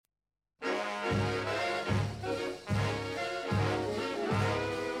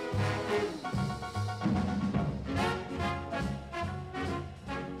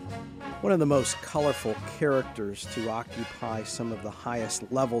One of the most colorful characters to occupy some of the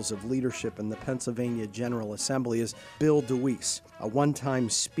highest levels of leadership in the Pennsylvania General Assembly is Bill DeWeese. A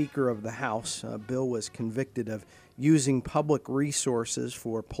one-time Speaker of the House, Bill was convicted of using public resources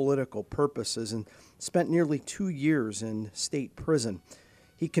for political purposes and spent nearly 2 years in state prison.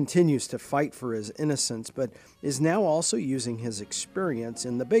 He continues to fight for his innocence, but is now also using his experience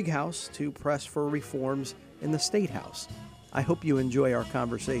in the big house to press for reforms in the state house. I hope you enjoy our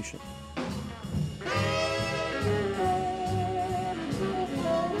conversation.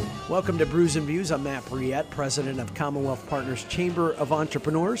 Welcome to Brews and Views. I'm Matt Briette, president of Commonwealth Partners Chamber of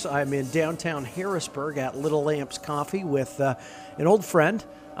Entrepreneurs. I'm in downtown Harrisburg at Little Lamps Coffee with an old friend,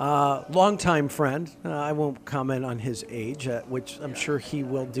 longtime friend. I won't comment on his age, which I'm sure he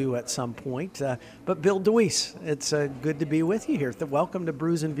will do at some point. But Bill DeWeese, it's good to be with you here. Welcome to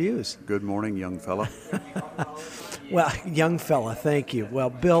Brews and Views. Good morning, young fella. Well, young fella, thank you. Well,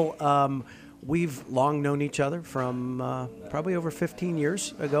 Bill, we've long known each other from probably over 15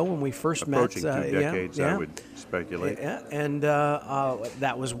 years ago when we first Approaching met. 2 decades, I would speculate. And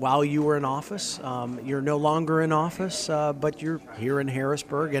that was while you were in office. You're no longer in office, but you're here in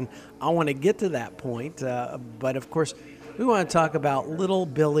Harrisburg, and I want to get to that point. But, of course, we want to talk about little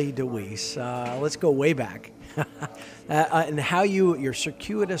Billy DeWeese. Let's go way back. And how your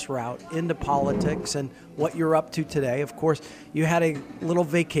circuitous route into politics and what you're up to today. Of course, you had a little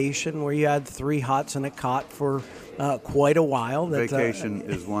vacation where you had 3 hots and a cot for quite a while. Vacation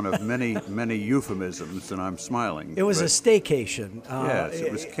is one of many, many euphemisms, and I'm smiling. It was a staycation. Yes,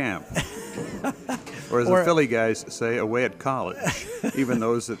 it was camp. Or as the Philly guys say, away at college. Even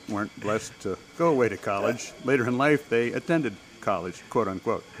those that weren't blessed to go away to college, later in life they attended college, quote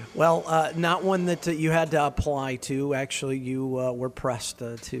unquote. Well, not one that you had to apply to. Actually, you were pressed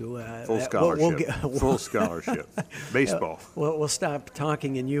to. Full scholarship. Full scholarship. Baseball. We'll stop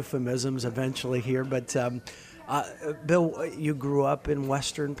talking in euphemisms eventually here. But, Bill, you grew up in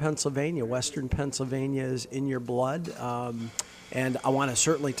Western Pennsylvania. Western Pennsylvania is in your blood. And I want to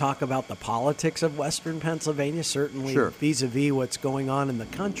certainly talk about the politics of Western Pennsylvania, certainly vis-a-vis what's going on in the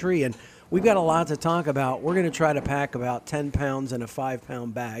country. And we've got a lot to talk about. We're going to try to pack about 10 pounds in a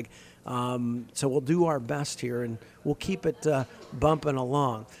 5-pound bag. So we'll do our best here, and we'll keep it bumping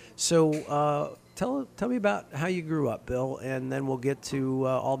along. So tell me about how you grew up, Bill, and then we'll get to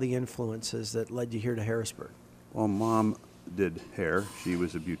all the influences that led you here to Harrisburg. Well, Mom did hair. She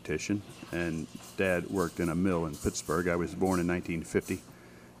was a beautician, and Dad worked in a mill in Pittsburgh. I was born in 1950.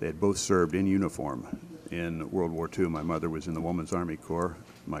 They had both served in uniform in World War II. My mother was in the Women's Army Corps.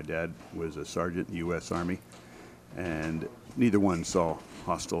 My dad was a sergeant in the U.S. Army, and neither one saw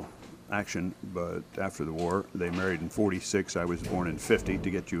hostile action, but after the war, they married in 46. I was born in 50, to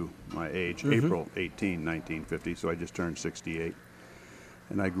get you my age, April 18, 1950, so I just turned 68.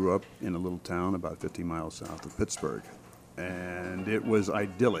 And I grew up in a little town about 50 miles south of Pittsburgh, and it was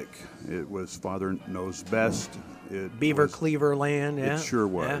idyllic. It was Father Knows Best. Beaver Cleaver land, yeah. It sure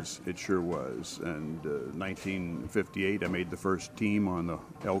was. Yeah. It sure was. And 1958, I made the first team on the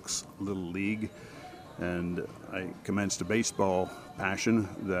Elks Little League, and I commenced a baseball passion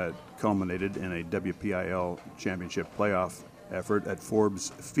that culminated in a WPIL championship playoff effort at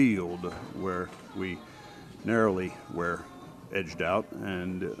Forbes Field, where we narrowly were edged out,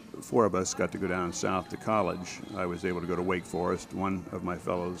 and 4 of us got to go down south to college. I was able to go to Wake Forest. One of my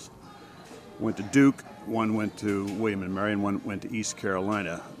fellows went to Duke, one went to William & Mary, and one went to East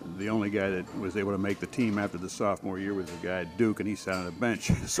Carolina. The only guy that was able to make the team after the sophomore year was a guy at Duke, and he sat on a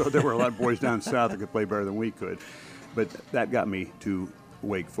bench. So there were a lot of boys down south that could play better than we could. But that got me to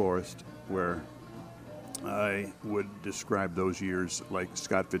Wake Forest, where I would describe those years like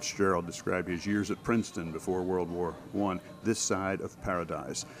Scott Fitzgerald described his years at Princeton before World War I, this side of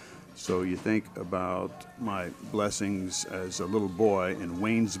paradise. So you think about my blessings as a little boy in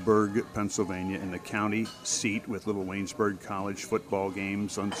Waynesburg, Pennsylvania, in the county seat with little Waynesburg College football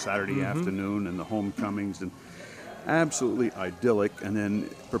games on Saturday afternoon and the homecomings, and absolutely idyllic, and then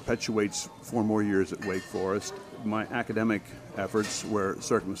perpetuates 4 more years at Wake Forest. My academic efforts were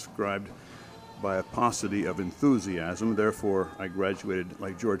circumscribed by a paucity of enthusiasm. Therefore, I graduated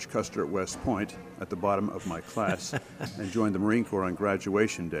like George Custer at West Point at the bottom of my class and joined the Marine Corps on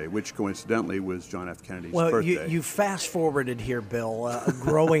graduation day, which coincidentally was John F. Kennedy's birthday. Well, you fast-forwarded here, Bill,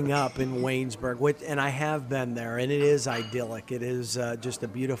 growing up in Waynesburg, and I have been there, and it is idyllic. It is just a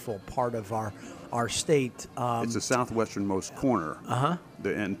beautiful part of our state. It's the southwesternmost corner.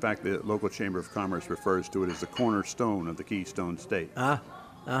 In fact, the local Chamber of Commerce refers to it as the cornerstone of the Keystone State.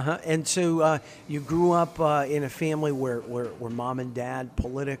 And so you grew up in a family where mom and dad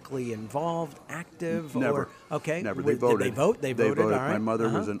politically involved, active? Never. Okay. Never. They Did voted. they vote? They voted. All right. My mother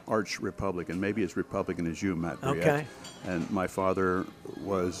was an arch Republican, maybe as Republican as you, Matt Briette. Okay. And my father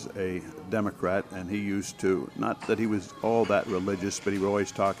was a Democrat, and he used to, not that he was all that religious, but he would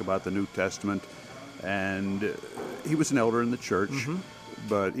always talk about the New Testament. And he was an elder in the church,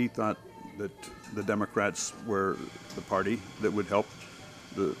 but he thought that the Democrats were the party that would help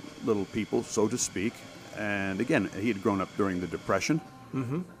the little people, so to speak. And again, he had grown up during the Depression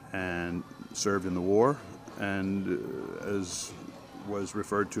and served in the war. And as was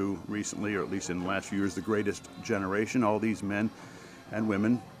referred to recently, or at least in the last few years, the greatest generation, all these men and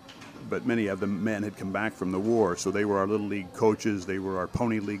women, but many of them men had come back from the war. So they were our Little League coaches, they were our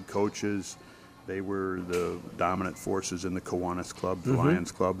Pony League coaches, they were the dominant forces in the Kiwanis Club, the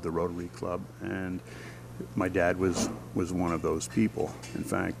Lions Club, the Rotary Club, and my dad was one of those people. In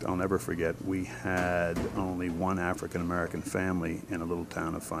fact, I'll never forget, we had only one African-American family in a little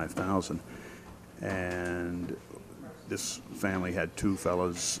town of 5,000. And this family had two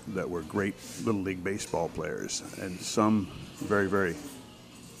fellows that were great Little League baseball players. And some very, very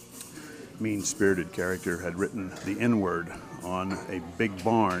mean-spirited character had written the N-word on a big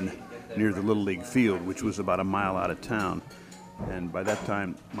barn near the Little League field, which was about a mile out of town. And by that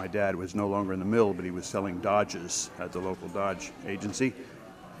time, my dad was no longer in the mill, but he was selling Dodges at the local Dodge agency.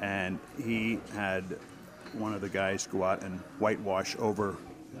 And he had one of the guys go out and whitewash over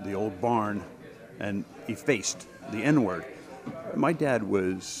the old barn and effaced the N-word. My dad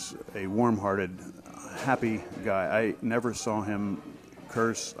was a warm-hearted, happy guy. I never saw him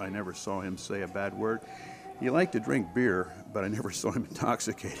curse. I never saw him say a bad word. He liked to drink beer, but I never saw him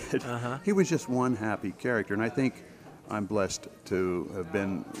intoxicated. He was just one happy character, and I think I'm blessed to have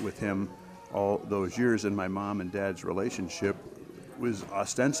been with him all those years, and my mom and dad's relationship was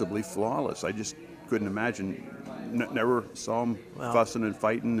ostensibly flawless. I just couldn't imagine, never saw them fussing and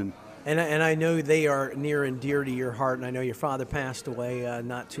fighting. And I know they are near and dear to your heart, and I know your father passed away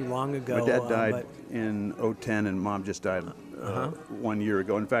not too long ago. My dad died in 2010, and Mom just died 1 year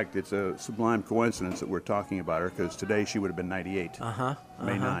ago. In fact, it's a sublime coincidence that we're talking about her, because today she would have been 98.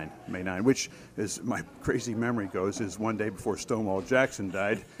 May 9, which, as my crazy memory goes, is one day before Stonewall Jackson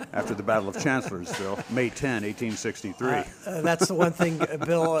died after the Battle of Chancellorsville, May 10, 1863. That's the one thing,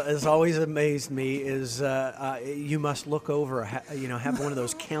 Bill, has always amazed me is you must look over, have one of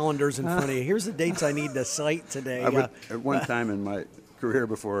those calendars in front of you. Here's the dates I need to cite today. At one time in my career,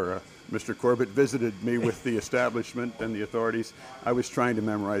 before Mr. Corbett visited me with the establishment and the authorities, I was trying to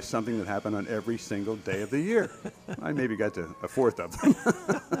memorize something that happened on every single day of the year. I maybe got to a fourth of them.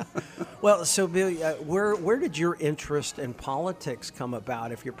 Well, so Bill, where did your interest in politics come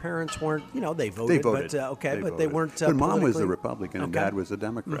about? If your parents weren't, they voted. But they weren't. But Mom was a Republican and Dad was a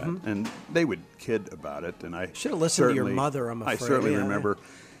Democrat, and they would kid about it. And I should have listened to your mother. I'm afraid. I certainly remember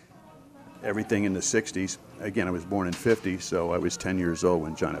everything in the 60s. Again, I was born in 50, so I was 10 years old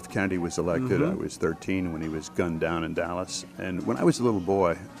when John F. Kennedy was elected. I was 13 when he was gunned down in Dallas. And when I was a little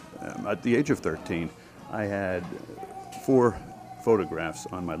boy, at the age of 13, I had 4 photographs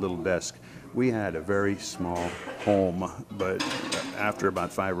on my little desk. We had a very small home, but after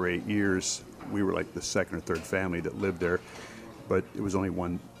about 5 or 8 years, we were like the second or third family that lived there. But it was only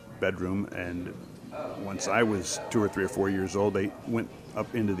 1 bedroom, and once I was 2 or 3 or 4 years old, they went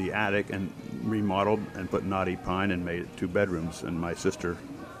up into the attic and remodeled and put knotty pine and made it 2 bedrooms. And my sister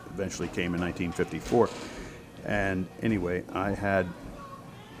eventually came in 1954. And anyway, I had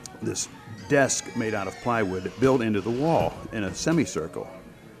this desk made out of plywood built into the wall in a semicircle.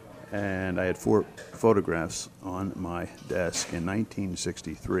 And I had 4 photographs on my desk in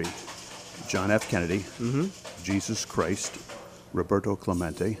 1963. John F. Kennedy, Jesus Christ, Roberto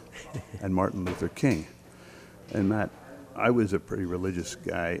Clemente, and Martin Luther King. And Matt, I was a pretty religious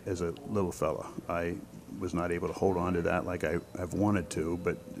guy as a little fella. I was not able to hold on to that like I have wanted to,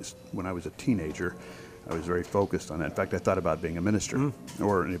 but when I was a teenager, I was very focused on that. In fact, I thought about being a minister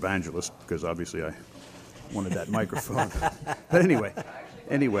or an evangelist, because obviously I wanted that microphone. But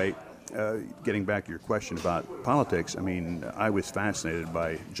anyway, getting back to your question about politics, I mean, I was fascinated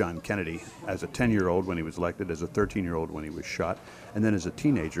by John Kennedy as a 10-year-old when he was elected, as a 13-year-old when he was shot, and then as a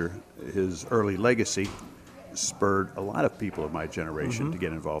teenager, his early legacy spurred a lot of people of my generation to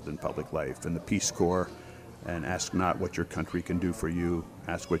get involved in public life and the Peace Corps, and ask not what your country can do for you,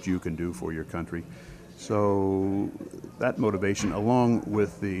 ask what you can do for your country. So that motivation, along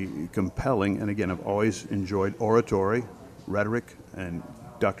with the compelling, and again, I've always enjoyed oratory, rhetoric, and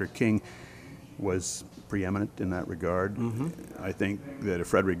Dr. King was preeminent in that regard. I think that if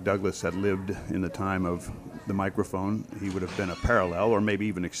Frederick Douglass had lived in the time of the microphone, he would have been a parallel or maybe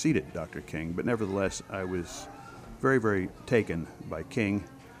even exceeded Dr. King. But nevertheless, I was very, very taken by King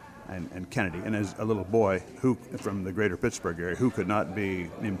and Kennedy. And as a little boy who from the greater Pittsburgh area, who could not be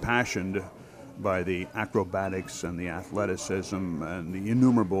impassioned by the acrobatics and the athleticism and the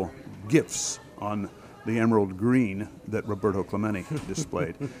innumerable gifts on the emerald green that Roberto Clemente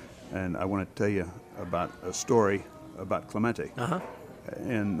displayed. And I want to tell you about a story about Clemente.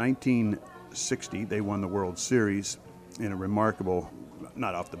 In 1960, they won the World Series in a remarkable,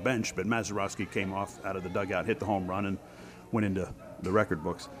 not off the bench, but Mazeroski came off out of the dugout, hit the home run, and went into the record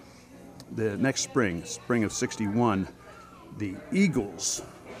books. The next spring of 61, the Eagles,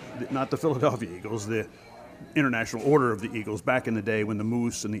 not the Philadelphia Eagles, the International Order of the Eagles, back in the day when the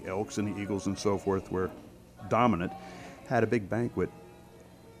Moose and the Elks and the Eagles and so forth were dominant, had a big banquet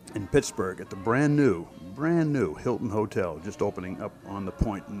in Pittsburgh at the brand new Hilton Hotel, just opening up on the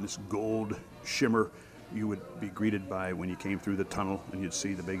point in this gold shimmer you would be greeted by when you came through the tunnel and you'd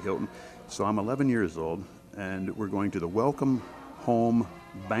see the big Hilton. So I'm 11 years old, and we're going to the welcome home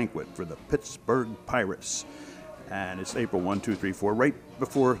banquet for the Pittsburgh Pirates. And it's April 1, 2, 3, 4, right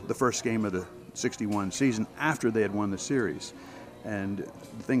before the first game of the 61 season, after they had won the series. And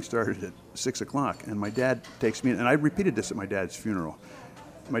the thing started at 6 o'clock, and my dad takes me in, and I repeated this at my dad's funeral.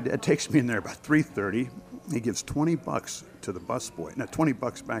 My dad takes me in there about 3:30. He gives $20 to the busboy. Now, $20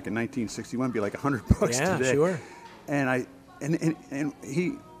 back in 1961 would be like $100 today. Yeah, sure. And and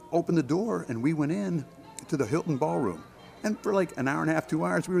he opened the door, and we went in to the Hilton Ballroom. And for like an hour and a half, 2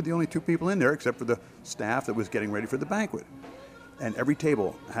 hours, we were the only two people in there, except for the staff that was getting ready for the banquet. And every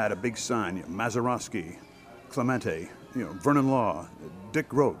table had a big sign, Mazeroski, Clemente, Vernon Law, Dick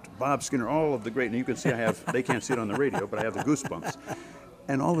Grote, Bob Skinner, all of the great. And you can see they can't see it on the radio, but I have the goosebumps.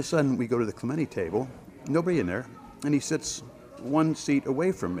 And all of a sudden, we go to the Clemente table, nobody in there, and he sits one seat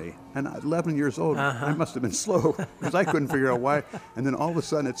away from me. And at 11 years old, I must have been slow, because I couldn't figure out why. And then all of a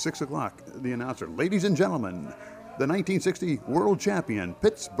sudden, at 6 o'clock, the announcer, ladies and gentlemen, the 1960 world champion,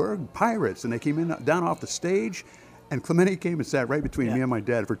 Pittsburgh Pirates. And they came in down off the stage, and Clemente came and sat right between me and my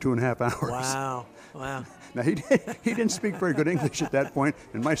dad for 2.5 hours. Wow. Now, he didn't speak very good English at that point,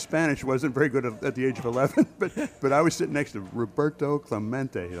 and my Spanish wasn't very good at the age of 11, but I was sitting next to Roberto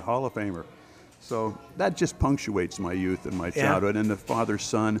Clemente, the Hall of Famer. So that just punctuates my youth and my childhood, and the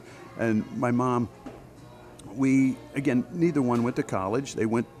father-son. And my mom, neither one went to college. They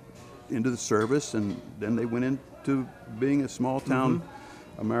went into the service, and then they went into being a small-town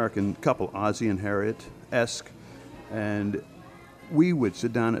American couple, Ozzie and Harriet-esque. And we would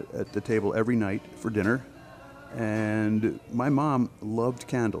sit down at the table every night for dinner. And my mom loved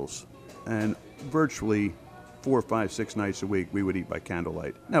candles, and virtually 4, 5, 6 nights a week we would eat by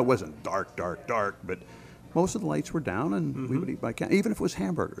candlelight. Now, it wasn't dark, but most of the lights were down, and we would eat by candlelight, even if it was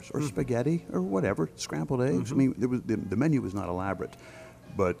hamburgers or spaghetti or whatever, scrambled eggs. I mean, the menu was not elaborate,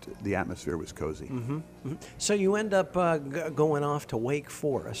 but the atmosphere was cozy. So you end up going off to Wake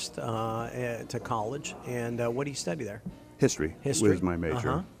Forest to college, and what do you study there? History was my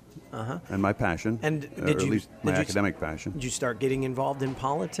major. And my passion, and or at least my academic passion. Did you start getting involved in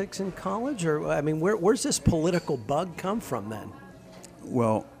politics in college, or I mean, where's this political bug come from then?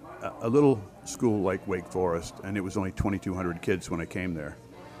 Well, a little school like Wake Forest, and it was only 2,200 kids when I came there.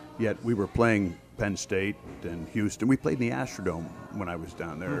 Yet we were playing Penn State and Houston. We played in the Astrodome when I was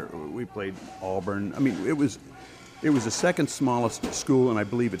down there. We played Auburn. I mean, it was the second smallest school, and I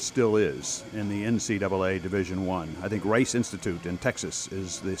believe it still is, in the NCAA Division I. I think Rice Institute in Texas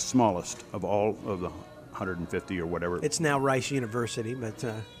is the smallest of all of the 150 or whatever. It's now Rice University, but...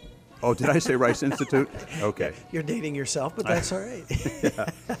 Oh, did I say Rice Institute? Okay. You're dating yourself, but that's all right.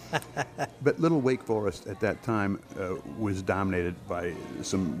 But little Wake Forest at that time was dominated by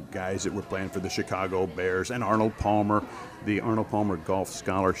some guys that were playing for the Chicago Bears and Arnold Palmer. The Arnold Palmer Golf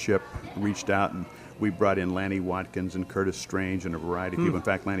Scholarship reached out, and we brought in Lanny Watkins and Curtis Strange and a variety of people. In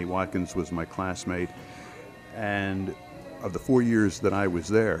fact, Lanny Watkins was my classmate. And of the 4 years that I was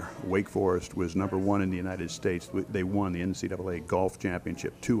there, Wake Forest was number one in the United States. They won the NCAA Golf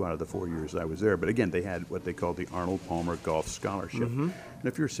Championship 2 out of the 4 years I was there. But again, they had what they called the Arnold Palmer Golf Scholarship. And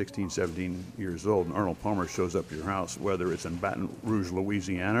if you're 16, 17 years old and Arnold Palmer shows up at your house, whether it's in Baton Rouge,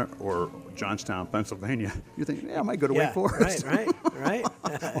 Louisiana or Johnstown, Pennsylvania, you think, yeah, I might go to Wake Forest. Right.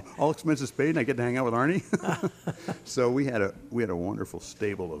 All expenses paid, and I get to hang out with Arnie. So we had a wonderful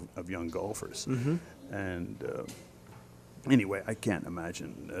stable of young golfers. And anyway, I can't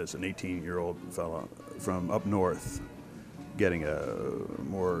imagine as an 18-year-old fellow from up north getting a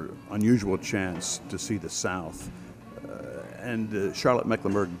more unusual chance to see the South. And the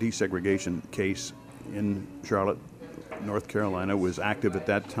Charlotte-Mecklenburg desegregation case in Charlotte, North Carolina, was active at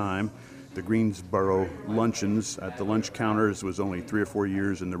that time. The Greensboro luncheons at the lunch counters was only 3 or 4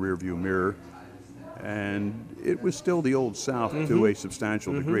 years in the rearview mirror. And it was still the old South to a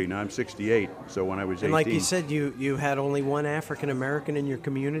substantial degree. Now I'm 68, so when I was 18... And like you said, you had only one African American in your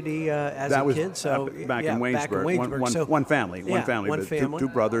community as that a was kid. So back in Waynesburg. One family, one family. Two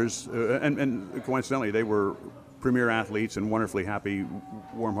brothers, and coincidentally, they were premier athletes and wonderfully happy,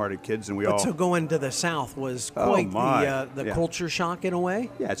 warm-hearted kids, and So going to the South was quite the culture shock in a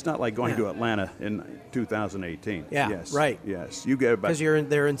way. Yeah, it's not like going to Atlanta in 2018. Yeah, yes, right. Yes, you get about because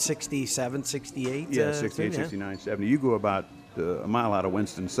they're in 67, 68. Yeah, 68, 69, 70. You go about a mile out of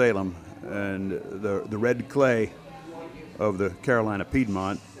Winston-Salem, and the red clay of the Carolina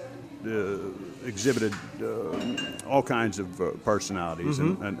Piedmont exhibited all kinds of personalities,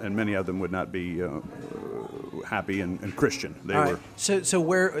 and many of them would not be happy and Christian. They were.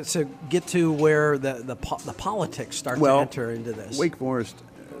 So get to where the politics start to enter into this. Wake Forest,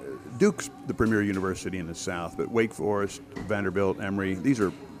 Duke's the premier university in the South, but Wake Forest, Vanderbilt, Emory, these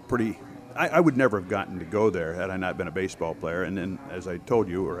are pretty. I would never have gotten to go there had I not been a baseball player. And then, as I told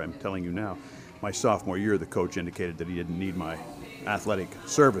you, or I'm telling you now, my sophomore year, the coach indicated that he didn't need my athletic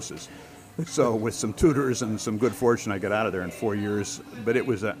services. So with some tutors and some good fortune, I got out of there in 4 years. But it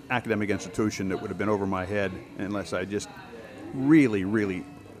was an academic institution that would have been over my head unless I just really, really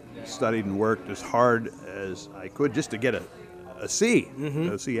studied and worked as hard as I could just to get a C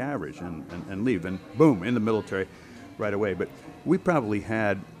average and leave. And boom, in the military right away. But we probably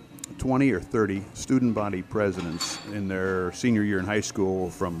had 20 or 30 student body presidents in their senior year in high school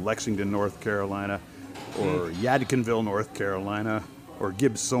from Lexington, North Carolina, or Yadkinville, North Carolina, or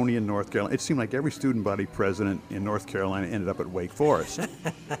Gibsonian, North Carolina. It seemed like every student body president in North Carolina ended up at Wake Forest.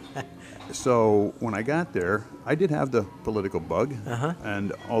 So when I got there, I did have the political bug,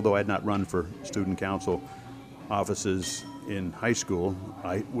 and although I had not run for student council offices in high school,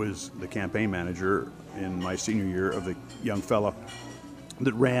 I was the campaign manager in my senior year of the young fella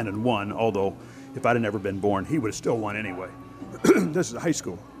that ran and won, although if I'd have never been born, he would have still won anyway. This is high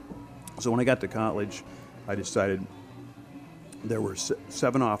school. So when I got to college, I decided there were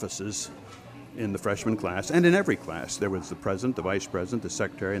 7 offices in the freshman class, and in every class. There was the president, the vice president, the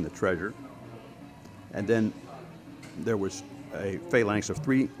secretary, and the treasurer. And then there was a phalanx of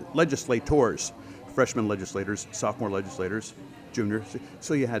 3 legislators, freshman legislators, sophomore legislators, juniors.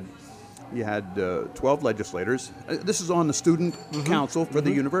 So you had 12 legislators. This is on the student council for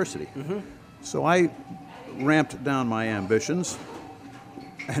the university. So I ramped down my ambitions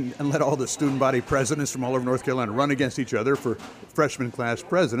and let all the student body presidents from all over North Carolina run against each other for freshman class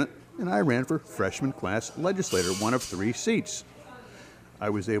president, and I ran for freshman class legislator, one of 3 seats. I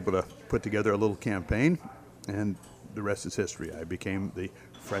was able to put together a little campaign, and the rest is history. I became the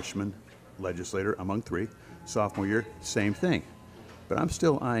freshman legislator among 3. Sophomore year, same thing. But I'm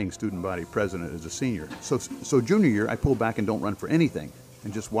still eyeing student body president as a senior. So junior year, I pull back and don't run for anything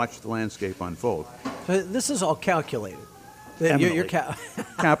and just watch the landscape unfold. So this is all calculated. You're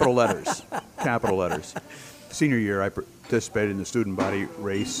capital letters. Capital letters. Senior year, I participated in the student body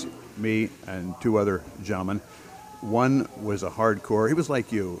race, me and 2 other gentlemen. One was a hardcore, he was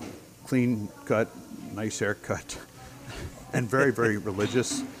like you, clean cut, nice haircut, and very, very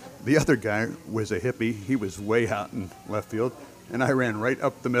religious. The other guy was a hippie. He was way out in left field. And I ran right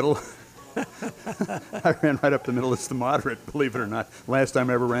up the middle. I ran right up the middle as the moderate, believe it or not. Last time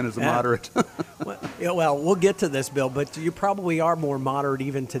I ever ran as a moderate. Well, we'll get to this, Bill, but you probably are more moderate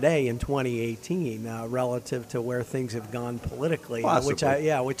even today in 2018 relative to where things have gone politically.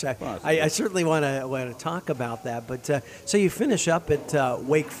 Possibly. I certainly want to talk about that. But so you finish up at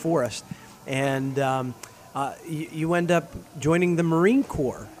Wake Forest, and you end up joining the Marine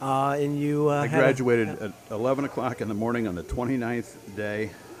Corps, and you. I graduated at 11 o'clock in the morning on the 29th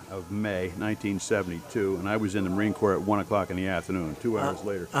day of May, 1972, and I was in the Marine Corps at 1 o'clock in the afternoon, 2 hours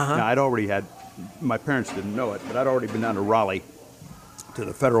later. Now, I'd already had, my parents didn't know it, but I'd already been down to Raleigh to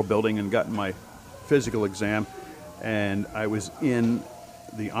the federal building and gotten my physical exam, and I was in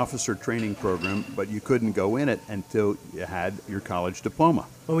the officer training program, but you couldn't go in it until you had your college diploma.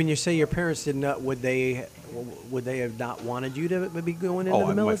 Well, when you say your parents didn't know, would they have not wanted you to be going into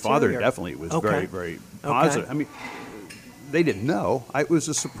the military? My father definitely was very, very positive. I mean, they didn't know. It was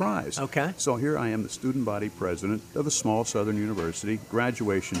a surprise. Okay. So here I am, the student body president of a small southern university,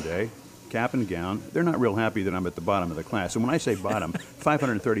 graduation day, cap and gown. They're not real happy that I'm at the bottom of the class. And when I say bottom,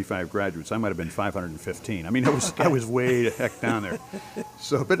 535 graduates, I might have been 515. I mean, I was way the heck down there.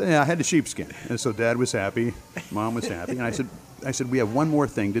 So, but I had the sheepskin. And so Dad was happy, Mom was happy. And I said, we have one more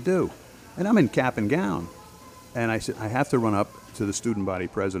thing to do. And I'm in cap and gown. And I said, I have to run up to the student body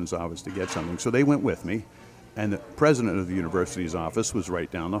president's office to get something. So they went with me, and the president of the university's office was right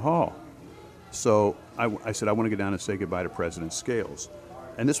down the hall. So I said, I want to go down and say goodbye to President Scales.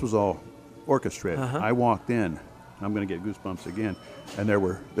 And this was all orchestrated. I walked in, I'm going to get goosebumps again, and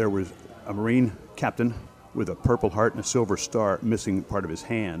there was a Marine captain with a Purple Heart and a Silver Star missing part of his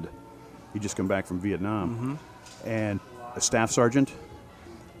hand. He'd just come back from Vietnam. And a staff sergeant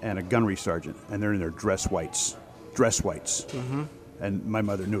and a gunnery sergeant, and they're in their dress whites. And my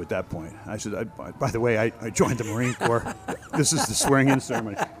mother knew at that point. I said, by the way, I joined the Marine Corps. This is the swearing-in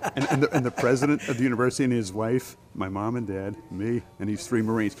ceremony. And the president of the university and his wife, my mom and dad, me, and these 3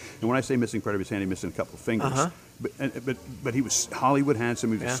 Marines. And when I say missing part of his hand, he's missing a couple of fingers. But he was Hollywood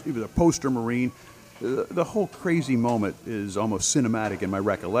handsome. He was a poster Marine. The whole crazy moment is almost cinematic in my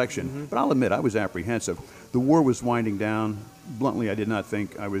recollection. But I'll admit, I was apprehensive. The war was winding down. Bluntly, I did not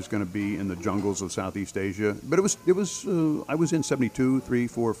think I was going to be in the jungles of Southeast Asia. But I was in 72, 3,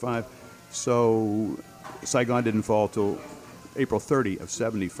 4, 5. So Saigon didn't fall till April 30 of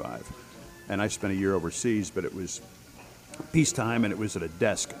 75. And I spent a year overseas, but it was peacetime and it was at a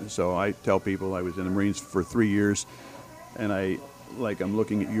desk. So I tell people I was in the Marines for 3 years, and I'm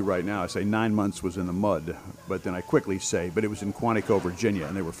looking at you right now, I say 9 months was in the mud, but then I quickly say, but it was in Quantico, Virginia,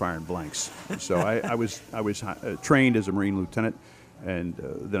 and they were firing blanks. So I was trained as a Marine lieutenant, and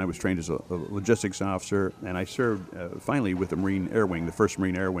then I was trained as a logistics officer, and I served finally with the Marine Air Wing, the 1st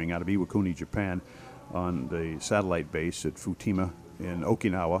Marine Air Wing out of Iwakuni, Japan, on the satellite base at Futima in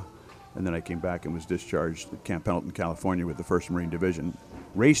Okinawa, and then I came back and was discharged at Camp Pendleton, California with the 1st Marine Division.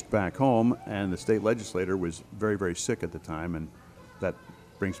 Raced back home, and the state legislator was very, very sick at the time, and that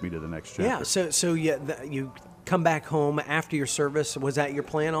brings me to the next chapter. Yeah, so you come back home after your service. Was that your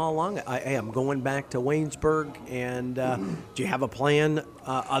plan all along? I am going back to Waynesburg, and do you have a plan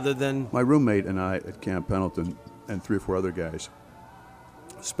other than... My roommate and I at Camp Pendleton and 3 or 4 other guys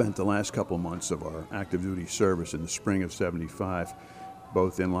spent the last couple of months of our active duty service in the spring of 75,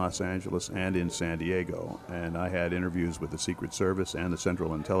 both in Los Angeles and in San Diego. And I had interviews with the Secret Service and the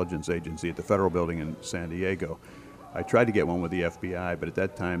Central Intelligence Agency at the Federal Building in San Diego. I tried to get one with the FBI, but at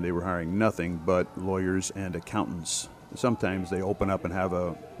that time they were hiring nothing but lawyers and accountants. Sometimes they open up and have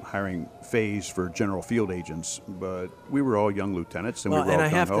a hiring phase for general field agents, but we were all young lieutenants, and we were all and I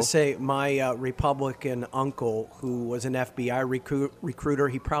gung-ho. have to say, my Republican uncle, who was an FBI recruiter,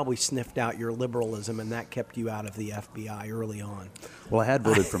 he probably sniffed out your liberalism, and that kept you out of the FBI early on. Well, I had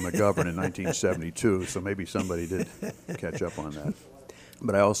voted for McGovern in 1972, so maybe somebody did catch up on that.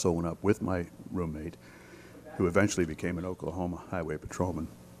 But I also went up with my roommate, who eventually became an Oklahoma highway patrolman.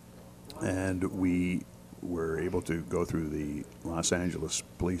 And we were able to go through the Los Angeles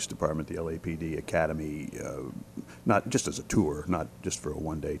Police Department, the LAPD Academy, not just as a tour, not just for a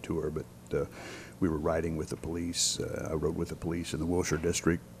one-day tour, but we were riding with the police. I rode with the police in the Wilshire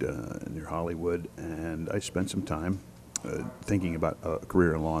District near Hollywood, and I spent some time thinking about a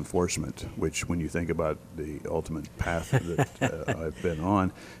career in law enforcement, which, when you think about the ultimate path that I've been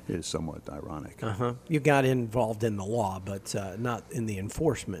on, is somewhat ironic. You got involved in the law, but not in the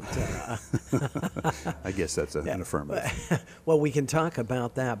enforcement. I guess that's an affirmative. Well, we can talk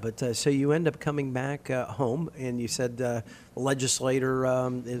about that. But so you end up coming back home, and you said the legislator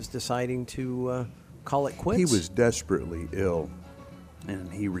is deciding to call it quits. He was desperately ill,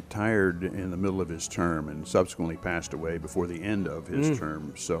 and he retired in the middle of his term and subsequently passed away before the end of his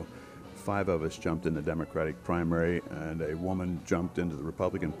term. So 5 of us jumped in the Democratic primary, and a woman jumped into the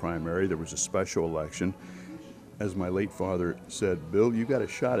Republican primary. There was a special election. As my late father said, "Bill, you got a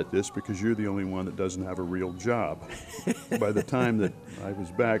shot at this because you're the only one that doesn't have a real job." By the time that I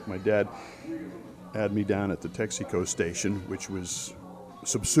was back, my dad had me down at the Texaco station, which was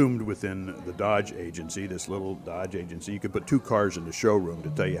subsumed within the Dodge agency, this little Dodge agency. You could put 2 cars in the showroom to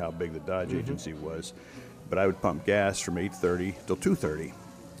tell you how big the Dodge agency was. But I would pump gas from 8:30 till 2:30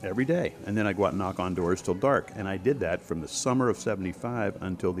 every day. And then I'd go out and knock on doors till dark. And I did that from the summer of 75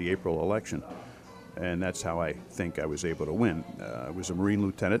 until the April election. And that's how I think I was able to win. I was a Marine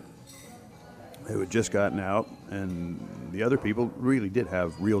lieutenant who had just gotten out, and the other people really did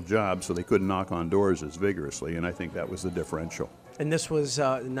have real jobs, so they couldn't knock on doors as vigorously, and I think that was the differential. And this was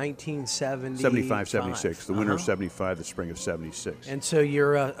 1975? 75, 76, the winter of 75, the spring of 76. And so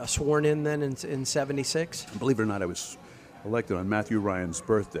you're sworn in then in 76? Believe it or not, I was elected on Matthew Ryan's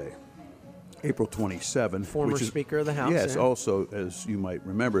birthday, April 27. Former Speaker of the House. Yes, yeah. Also, as you might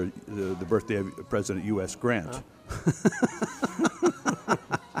remember, the birthday of President U.S. Grant.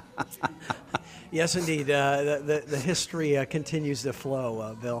 Yes, indeed. The history continues to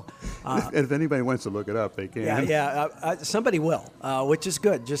flow, Bill. And if anybody wants to look it up, they can. Somebody will, which is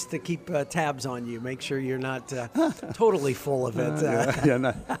good, just to keep tabs on you. Make sure you're not totally full of it.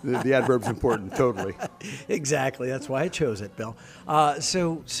 The adverb's important, totally. Exactly. That's why I chose it, Bill.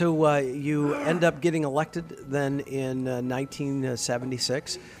 So you end up getting elected then in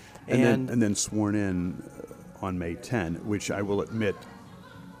 1976. And then sworn in on May 10, which I will admit,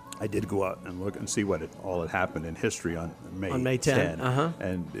 I did go out and look and see what all had happened in history on May 10.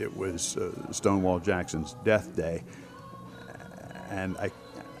 And it was Stonewall Jackson's death day. And I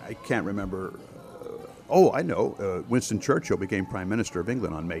can't remember. I know. Winston Churchill became Prime Minister of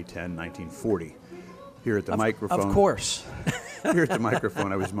England on May 10, 1940. Here at the microphone. Of course. Here at the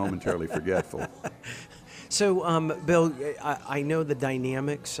microphone, I was momentarily forgetful. So, Bill, I know the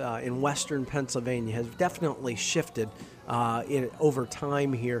dynamics in Western Pennsylvania has definitely shifted over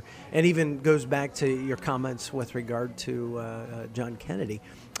time here, and even goes back to your comments with regard to John Kennedy.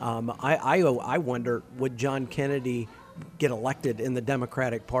 I wonder, would John Kennedy get elected in the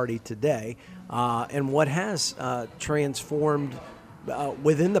Democratic Party today, and what has transformed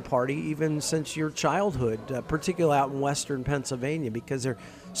within the party even since your childhood, particularly out in Western Pennsylvania, because there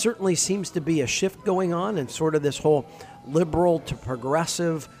certainly seems to be a shift going on and sort of this whole liberal to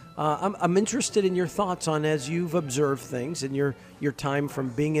progressive. I'm interested in your thoughts on, as you've observed things in your time from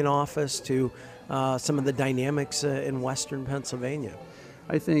being in office to some of the dynamics in Western Pennsylvania.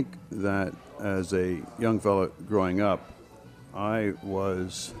 I think that as a young fellow growing up, I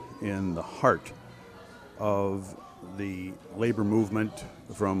was in the heart of the labor movement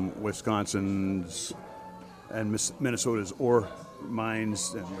from Wisconsin's and Minnesota's ore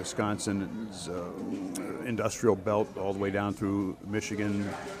mines and Wisconsin's industrial belt all the way down through Michigan,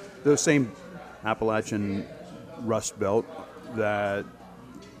 the same Appalachian Rust Belt that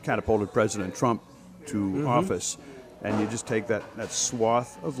catapulted President Trump to office. And you just take that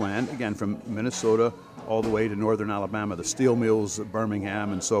swath of land, again, from Minnesota all the way to northern Alabama, the steel mills of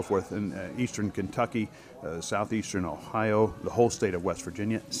Birmingham and so forth, in eastern Kentucky, southeastern Ohio, the whole state of West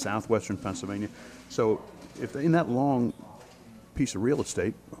Virginia, southwestern Pennsylvania. So if in that long piece of real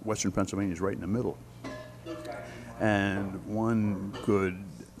estate, Western Pennsylvania is right in the middle. And one could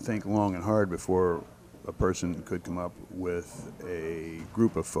think long and hard before a person could come up with a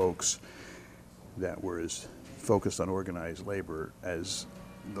group of folks that were as focused on organized labor as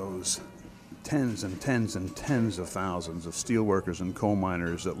those tens and tens and tens of thousands of steelworkers and coal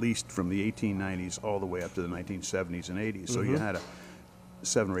miners, at least from the 1890s all the way up to the 1970s and 80s. So you had a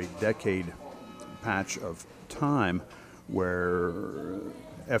 7 or 8 decade patch of time where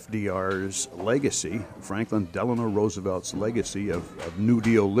FDR's legacy, Franklin Delano Roosevelt's legacy of New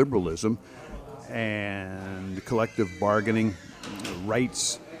Deal liberalism and collective bargaining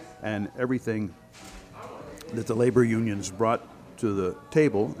rights and everything that the labor unions brought to the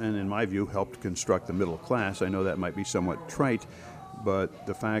table, and in my view helped construct the middle class. I know that might be somewhat trite, but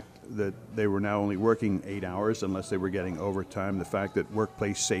the fact that they were now only working 8 hours unless they were getting overtime, the fact that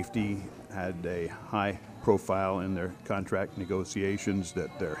workplace safety had a high profile in their contract negotiations,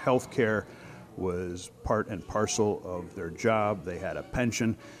 that their health care was part and parcel of their job, they had a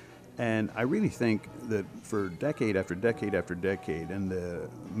pension. And I really think that for decade after decade after decade, and the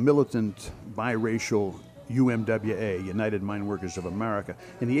militant biracial UMWA, United Mine Workers of America,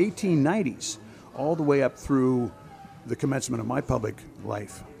 in the 1890s, all the way up through the commencement of my public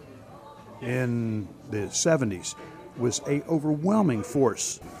life in the 70s, was an overwhelming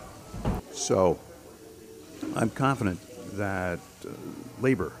force. So I'm confident that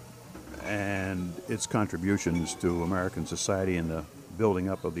labor and its contributions to American society and the building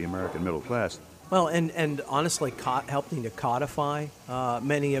up of the American middle class. Well, and honestly, helping to codify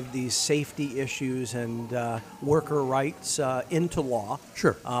many of these safety issues and worker rights into law.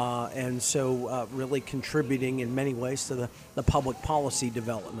 Sure. And so really contributing in many ways to the public policy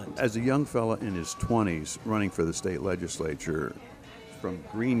development. As a young fella in his 20s running for the state legislature from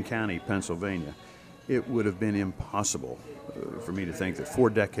Greene County, Pennsylvania, it would have been impossible for me to think that 4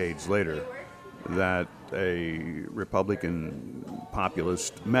 decades later that a Republican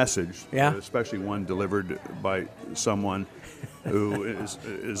populist message, especially one delivered by someone who is,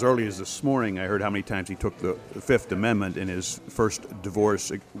 as early as this morning, I heard how many times he took the Fifth Amendment in his first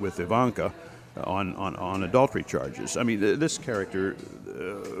divorce with Ivanka on adultery charges. I mean, this character,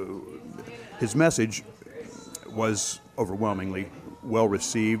 his message was overwhelmingly well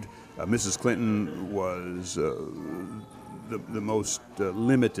received. Mrs. Clinton was the most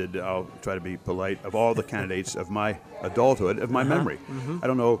limited, I'll try to be polite, of all the candidates of my adulthood, of my memory. I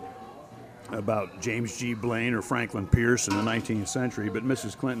don't know about James G. Blaine or Franklin Pierce in the 19th century, but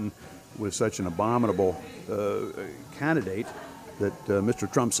Mrs. Clinton was such an abominable candidate that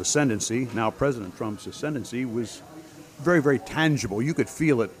Mr. Trump's ascendancy, now President Trump's ascendancy, was very, very tangible. You could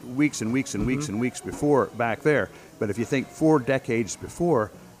feel it weeks and weeks and weeks and weeks before back there. But if you think 4 decades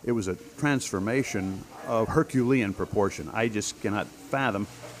before, it was a transformation of Herculean proportion. I just cannot fathom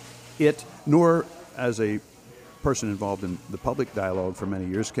it, nor as a person involved in the public dialogue for many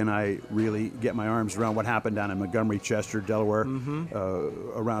years can I really get my arms around what happened down in Montgomery, Chester, Delaware,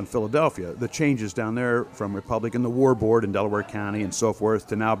 around Philadelphia. The changes down there from Republican, the War Board in Delaware County and so forth,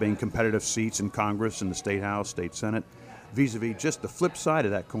 to now being competitive seats in Congress and the State House, State Senate, vis-a-vis just the flip side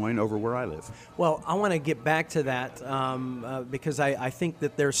of that coin over where I live. Well, I want to get back to that because I think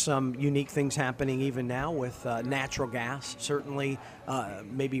that there's some unique things happening even now with natural gas, certainly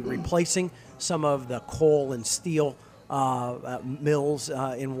maybe replacing some of the coal and steel mills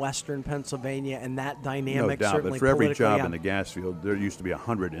in western Pennsylvania, and that dynamic no doubt, certainly but for every politically, job in the gas field, there used to be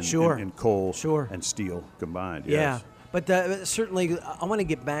 100 in, Sure. in coal Sure. and steel combined. Yeah, Yes. but certainly I want to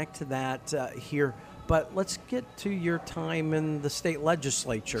get back to that here. But let's get to your time in the state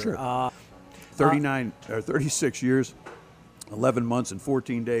legislature. Sure. 36 years, 11 months, and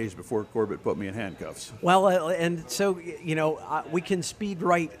 14 days before Corbett put me in handcuffs. Well, and so, you know, we can speed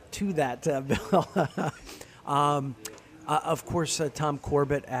right to that, Bill. Of course, Tom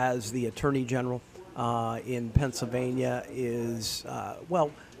Corbett, as the Attorney General in Pennsylvania, is,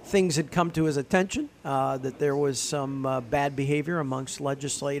 well, things had come to his attention that there was some bad behavior amongst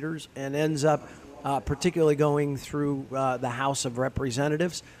legislators, and ends up particularly going through the House of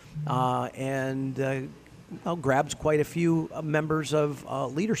Representatives and grabs quite a few members of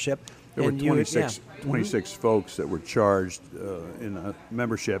leadership. There were And 26 folks that were charged in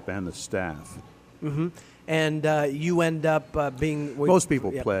membership and the staff. And you end up being... Most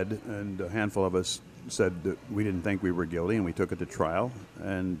people yeah. pled, and a handful of us said that we didn't think we were guilty, and we took it to trial.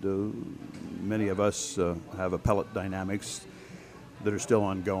 And many of us have appellate dynamics that are still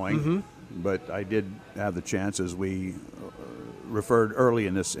ongoing. But I did have the chance, as we referred early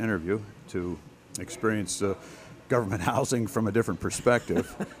in this interview, to experience government housing from a different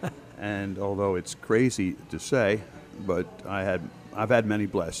perspective. And although it's crazy to say, but I've had many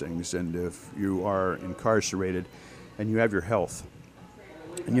blessings. And if you are incarcerated and you have your health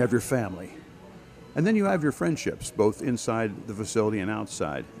and you have your family, and then you have your friendships, both inside the facility and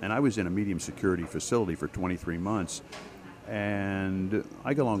outside. And I was in a medium security facility for 23 months. And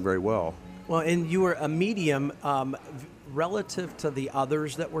I get along very well. Well, and you were a medium relative to the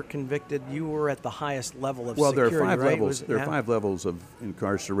others that were convicted. You were at the highest level of well, security, there are 5 right? levels. There are 5 levels of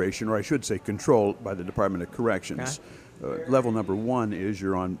incarceration, or I should say, control by the Department of Corrections. Level number 1 is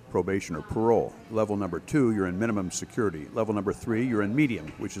you're on probation or parole. Level number 2, you're in minimum security. Level number 3, you're in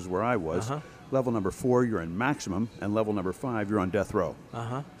medium, which is where I was. Level number 4, you're in maximum, and level number 5, you're on death row.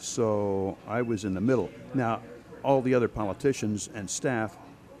 So I was in the middle. Now, all the other politicians and staff,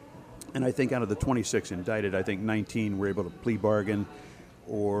 and I think out of the 26 indicted, I think 19 were able to plea bargain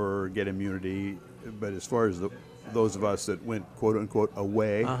or get immunity. But as far as those of us that went, quote unquote,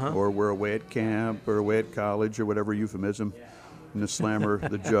 away, or were away at camp or away at college or whatever euphemism, and the slammer,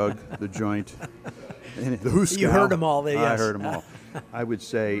 the jug, the joint, and the hooskow. You heard them all, yes. I heard them all. I would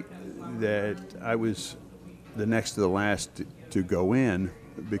say that I was the next to the last to go in,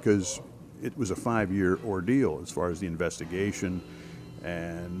 because it was a 5-year ordeal as far as the investigation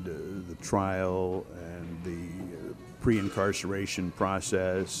and the trial and the pre-incarceration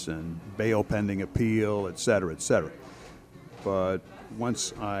process and bail pending appeal, et cetera, et cetera. But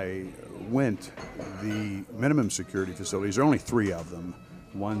once I went, the minimum security facilities, there are only 3 of them.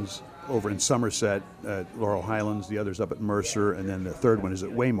 One's over in Somerset at Laurel Highlands, the other's up at Mercer, and then the third one is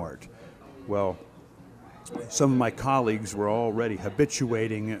at Waymart. Well, some of my colleagues were already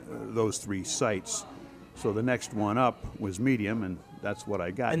habituating those 3 sites. So the next one up was medium, and that's what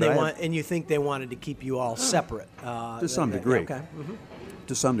I got. And and you think they wanted to keep you all separate? To some degree. Okay.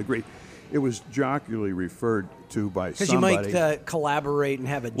 To some degree. It was jocularly referred to by Because somebody. you might collaborate and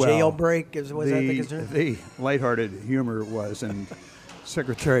have a Well, jailbreak, was that the concern? The lighthearted humor was, and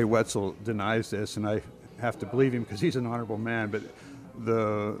Secretary Wetzel denies this, and I have to believe him because he's an honorable man, but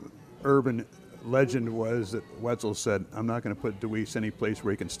the urban legend was that Wetzel said, "I'm not going to put DeWeese any place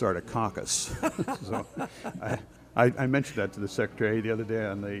where he can start a caucus." So I mentioned that to the Secretary the other day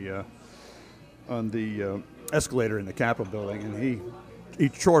on the escalator in the Capitol building, and he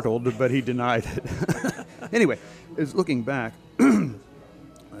chortled, but he denied it. Anyway, is looking back, it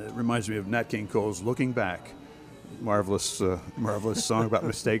reminds me of Nat King Cole's "Looking Back," marvelous song about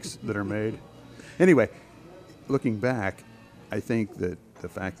mistakes that are made. Anyway, looking back, I think that the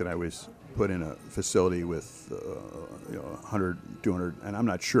fact that I was put in a facility with 100, 200, and I'm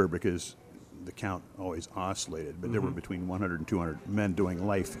not sure because the count always oscillated, but there were between 100 and 200 men doing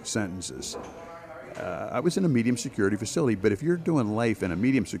life sentences. I was in a medium security facility, but if you're doing life in a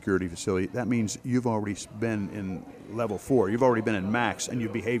medium security facility, that means you've already been in level 4. You've already been in max, and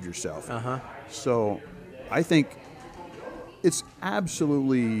you've behaved yourself. So I think it's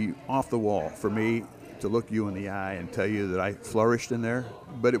absolutely off the wall for me to look you in the eye and tell you that I flourished in there,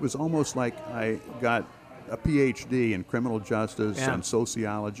 but it was almost like I got a PhD in criminal justice and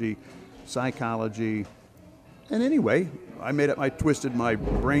sociology, psychology, and anyway, I twisted my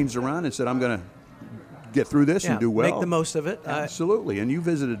brains around and said, I'm going to get through this and do well. Make the most of it. Absolutely. And you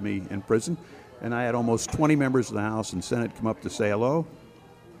visited me in prison, and I had almost 20 members of the House and Senate come up to say hello.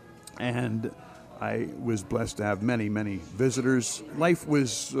 And I was blessed to have many, many visitors. Life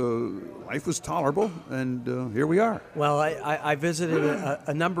was tolerable, and here we are. Well, I visited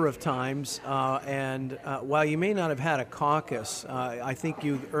a number of times, and while you may not have had a caucus, I think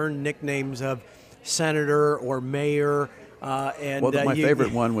you earned nicknames of senator or mayor. And my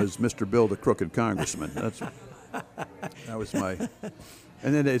favorite one was Mr. Bill, the Crooked Congressman. That was my.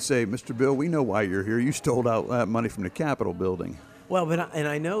 And then they'd say, Mr. Bill, we know why you're here. You stole out that money from the Capitol building. Well, and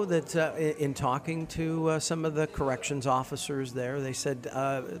I know that in talking to some of the corrections officers there, they said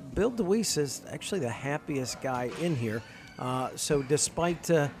Bill DeWeese is actually the happiest guy in here. So despite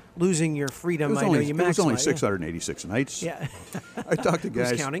losing your freedom, I know you maximized. It was only 686 nights. Yeah. I talked to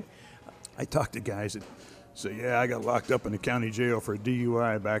guys. Who's counting? I talked to guys that say, yeah, I got locked up in the county jail for a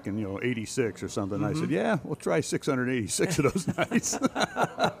DUI back in 86 or something. I said, yeah, we'll try 686 of those nights.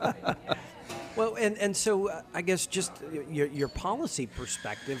 Well, and so I guess just your policy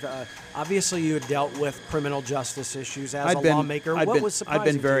perspective. Obviously, you had dealt with criminal justice issues as a lawmaker. What was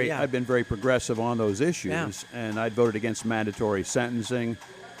surprising to you? I've been very progressive on those issues, and I voted against mandatory sentencing.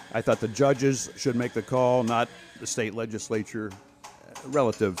 I thought the judges should make the call, not the state legislature,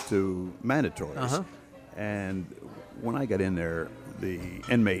 relative to mandatories. And when I got in there, the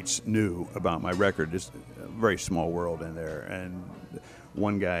inmates knew about my record. It's a very small world in there, and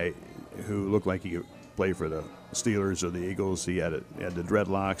one guy who looked like he could play for the Steelers or the Eagles. He had the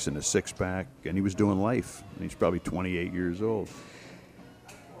dreadlocks and a six-pack, and he was doing life. And he's probably 28 years old.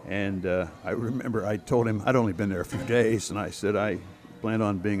 And I remember I told him I'd only been there a few days, and I said I planned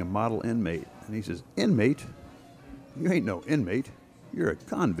on being a model inmate. And he says, inmate? You ain't no inmate. You're a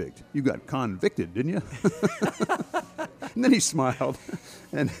convict. You got convicted, didn't you? And then he smiled.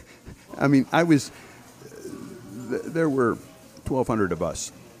 And, I mean, there were 1,200 of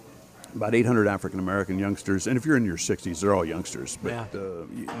us. About 800 African-American youngsters, and if you're in your 60s, they're all youngsters, but the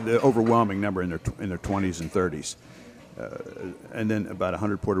overwhelming number in their 20s and 30s. And then about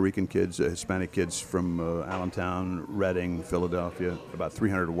 100 Puerto Rican kids, Hispanic kids from Allentown, Reading, Philadelphia, about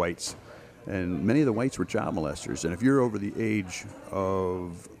 300 whites. And many of the whites were child molesters. And if you're over the age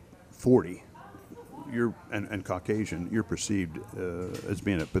of 40, and Caucasian, you're perceived as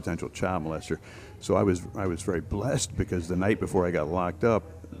being a potential child molester. So I was very blessed because the night before I got locked up,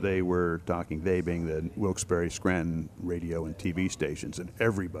 they were talking, they being the Wilkes-Barre, Scranton radio and TV stations, and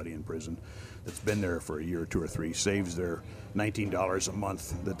everybody in prison that's been there for a year or two or three saves their $19 a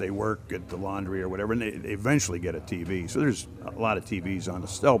month that they work at the laundry or whatever, and they eventually get a TV. So there's a lot of TVs on the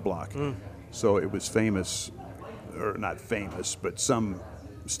cell block. So it was famous, or not famous, but some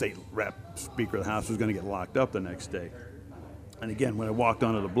state rep, Speaker of the House, was going to get locked up the next day. And again, when I walked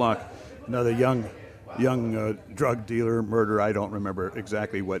onto the block, another young drug dealer, murderer, I don't remember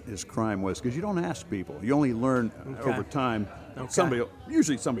exactly what his crime was, because you don't ask people. You only learn over time.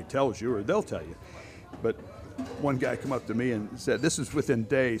 Usually somebody tells you, or they'll tell you. But one guy come up to me and said, this is within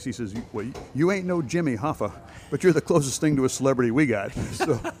days. He says, well, you ain't no Jimmy Hoffa, but you're the closest thing to a celebrity we got.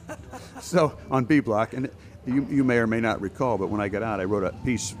 So on B Block, and you may or may not recall, but when I got out, I wrote a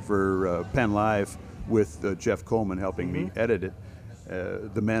piece for Penn Live with Jeff Coleman helping me edit it,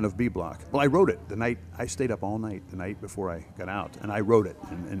 The Men of B Block. Well, I wrote it the night, I stayed up all night the night before I got out, and I wrote it,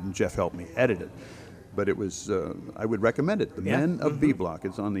 and Jeff helped me edit it. But it was, I would recommend it, The Men of B Block.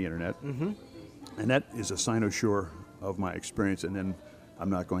 It's on the internet. And that is a cynosure of my experience, and then I'm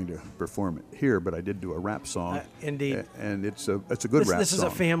not going to perform it here, but I did do a rap song. Indeed. And it's a good rap song. This is a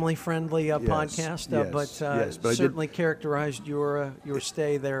family-friendly podcast, but certainly characterized your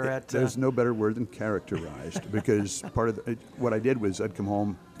stay there at... There's no better word than characterized, because part of what I did was I'd come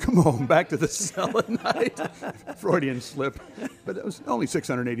home back to the cell at night, Freudian slip, but it was only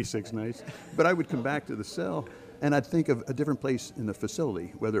 686 nights. But I would come back to the cell, and I'd think of a different place in the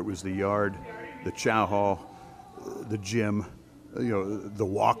facility, whether it was the yard, the chow hall, the gym, the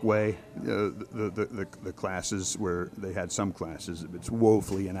walkway, the classes where they had some classes. It's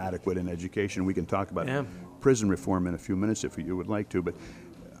woefully inadequate in education. We can talk about prison reform in a few minutes if you would like to, but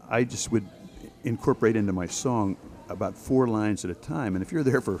I just would incorporate into my song about 4 lines at a time. And if you're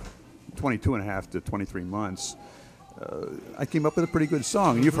there for 22 and a half to 23 months, I came up with a pretty good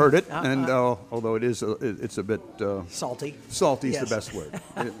song. And you've heard it, and although it's a bit salty. Salty is the best word.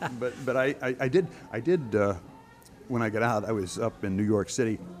 but I did. When I got out, I was up in New York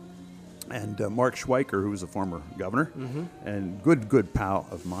City, and Mark Schweiker, who was a former governor, and good pal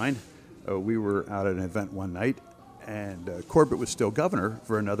of mine, we were out at an event one night, and Corbett was still governor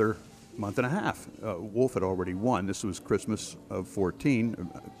for another month and a half. Wolf had already won. This was Christmas of 14,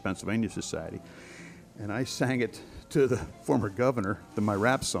 Pennsylvania Society, and I sang it to the former governor, my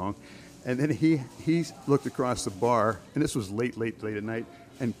rap song, and then he looked across the bar, and this was late at night,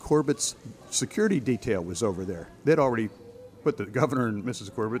 and Corbett's security detail was over there. They'd already put the governor and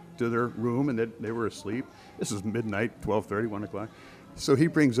Mrs. Corbett to their room, and they were asleep. This was midnight, 12:30, 1 o'clock. So he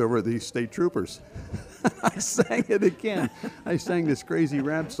brings over the state troopers. I sang it again. I sang this crazy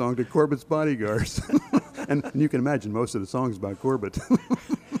rap song to Corbett's bodyguards. and you can imagine most of the songs about Corbett.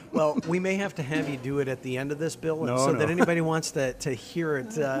 Well, we may have to have you do it at the end of this, Bill, no. that anybody wants to hear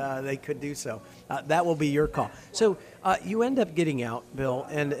it, they could do so. That will be your call. So you end up getting out, Bill,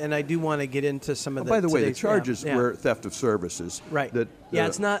 and I do want to get into some of the. By the way, the charges were theft of services. Right. That,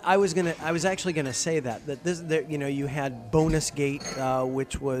 it's not. I was actually gonna say that you had Bonusgate,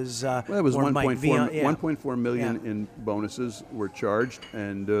 which was well, it was 1.4 million in bonuses were charged,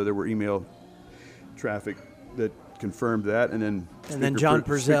 and there were email traffic that confirmed that, and then John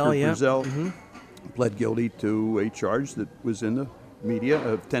Purcell, pled guilty to a charge that was in the media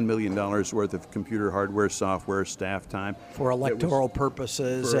of $10 million worth of computer hardware, software, staff time for electoral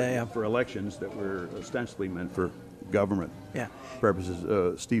purposes, for elections that were ostensibly meant for government Yeah.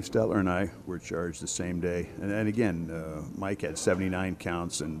 purposes. Steve Stetler and I were charged the same day. And again, Mike had 79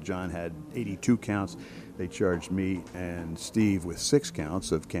 counts and John had 82 counts. They charged me and Steve with 6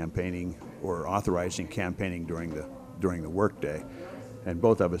 counts of campaigning or authorizing campaigning during the workday. And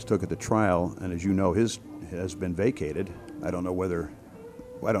both of us took it to trial, and as you know, his has been vacated. I don't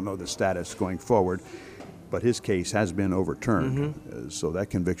know the status going forward, but his case has been overturned. So that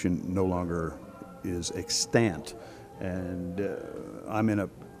conviction no longer is extant. And I'm in a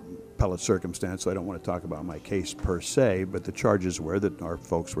appellate circumstance, so I don't want to talk about my case per se, but the charges were that our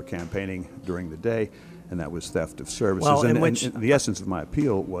folks were campaigning during the day, and that was theft of services. Well, and the essence of my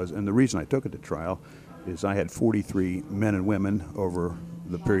appeal was, and the reason I took it to trial, is I had 43 men and women over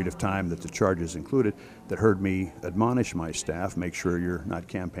the period of time that the charges included that heard me admonish my staff, make sure you're not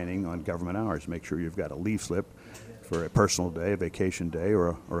campaigning on government hours, make sure you've got a leave slip for a personal day, a vacation day,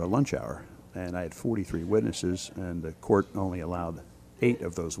 or a lunch hour. And I had 43 witnesses, and the court only allowed 8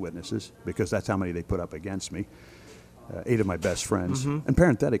 of those witnesses because that's how many they put up against me. 8 of my best friends. And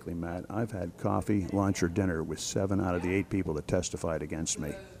parenthetically, Matt, I've had coffee, lunch, or dinner with 7 out of the 8 people that testified against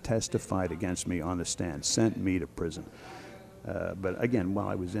me on the stand, sent me to prison. But again, while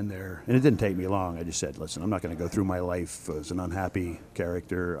I was in there, and it didn't take me long, I just said, listen, I'm not going to go through my life as an unhappy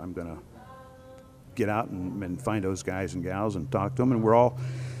character. I'm going to get out and find those guys and gals and talk to them. And we're all,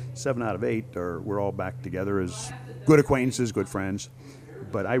 7 out of 8, we're all back together as good acquaintances, good friends.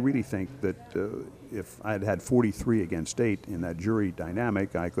 But I really think that if I had 43 against 8 in that jury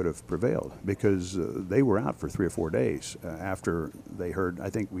dynamic, I could have prevailed because they were out for 3 or 4 days after they heard. I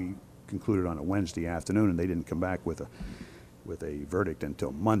think we concluded on a Wednesday afternoon, and they didn't come back with a verdict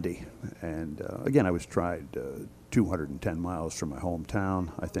until Monday. And again, I was tried 210 miles from my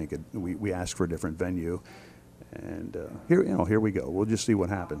hometown. I think we asked for a different venue. And here we go. We'll just see what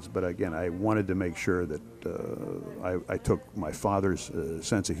happens. But again, I wanted to make sure that I took my father's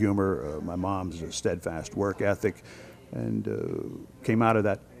sense of humor, my mom's steadfast work ethic, and came out of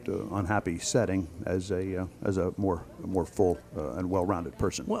that unhappy setting as a more full and well-rounded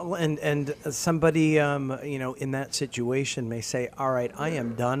person. Well, and somebody in that situation may say, "All right, I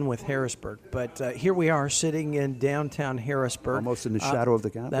am done with Harrisburg." But here we are, sitting in downtown Harrisburg, almost in the shadow of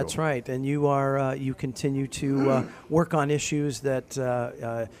the Capitol. That's right, and you continue to work on issues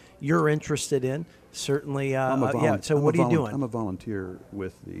that you're interested in. Certainly, So what are you doing? I'm a volunteer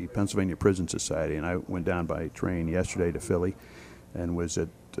with the Pennsylvania Prison Society, and I went down by train yesterday to Philly, and was at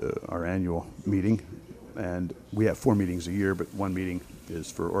our annual meeting. And we have 4 meetings a year, but one meeting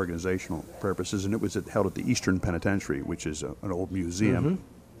is for organizational purposes, and it was held at the Eastern Penitentiary, which is an old museum.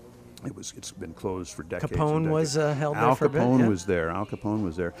 It's been closed for decades. Capone was held there for a bit. Al Capone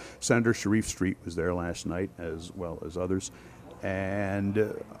was there. Senator Sharif Street was there last night, as well as others. And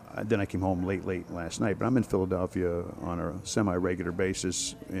then I came home late last night. But I'm in Philadelphia on a semi-regular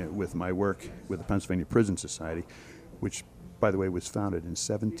basis with my work with the Pennsylvania Prison Society, which, by the way, was founded in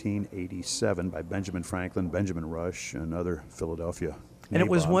 1787 by Benjamin Franklin, Benjamin Rush, and other Philadelphia And it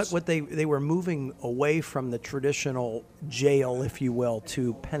was nabobs. what they were moving away from the traditional jail, if you will,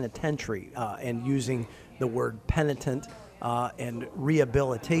 to penitentiary, and using the word penitent and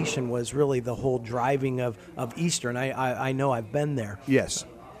rehabilitation was really the whole driving of Eastern. I know I've been there. Yes.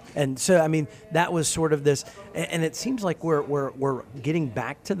 And so, I mean, that was sort of this, and it seems like we're getting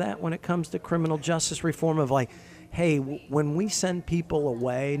back to that when it comes to criminal justice reform of like, hey, when we send people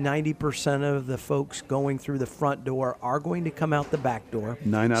away, 90% of the folks going through the front door are going to come out the back door.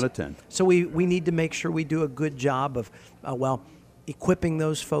 9 out of 10. So we need to make sure we do a good job of, equipping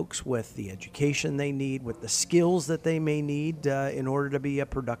those folks with the education they need, with the skills that they may need in order to be a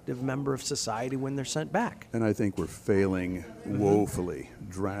productive member of society when they're sent back. And I think we're failing woefully,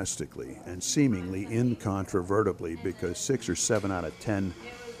 drastically, and seemingly incontrovertibly, because 6 or 7 out of 10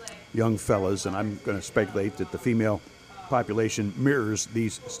 young fellas, and I'm going to speculate that the female population mirrors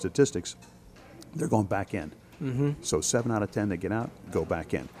these statistics, they're going back in. So 7 out of 10 that get out go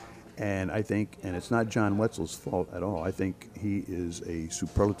back in. And I think, and it's not John Wetzel's fault at all, I think he is a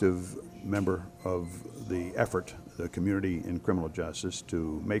superlative member of the effort, the community in criminal justice,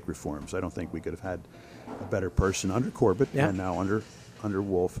 to make reforms. I don't think we could have had a better person under Corbett and now under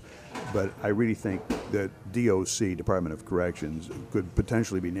Wolf. But I really think that DOC, Department of Corrections, could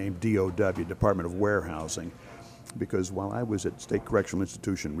potentially be named DOW, Department of Warehousing, because while I was at State Correctional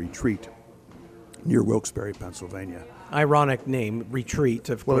Institution Retreat near Wilkes-Barre, Pennsylvania. Ironic name, Retreat,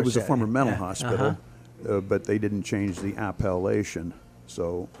 of course. Well, it was a former mental hospital, but they didn't change the appellation.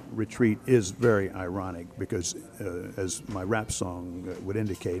 So Retreat is very ironic because, as my rap song would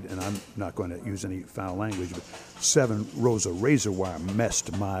indicate, and I'm not going to use any foul language, but 7 rows of razor wire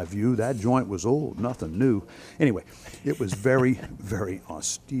messed my view. That joint was old, nothing new. Anyway, it was very, very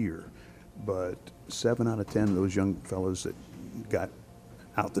austere. But 7 out of 10 of those young fellows that got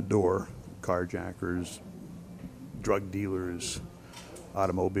out the door, carjackers, drug dealers,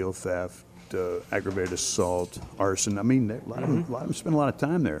 automobile theft, aggravated assault, arson. I mean, a lot of them spent a lot of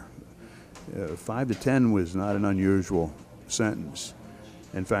time there. 5 to 10 was not an unusual sentence.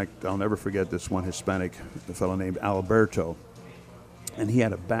 In fact, I'll never forget this one Hispanic, a fellow named Alberto, and he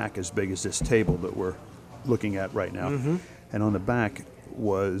had a back as big as this table that we're looking at right now. And on the back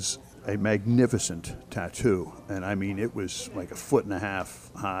was a magnificent tattoo, and I mean, it was like 1.5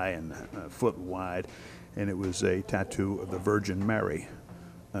 feet high and a foot wide, and it was a tattoo of the Virgin Mary,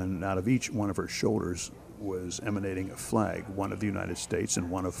 and out of each one of her shoulders was emanating a flag, one of the United States and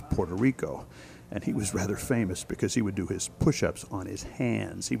one of Puerto Rico. And he was rather famous because he would do his push-ups on his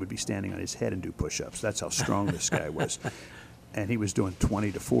hands. He would be standing on his head and do push-ups. That's how strong this guy was. And he was doing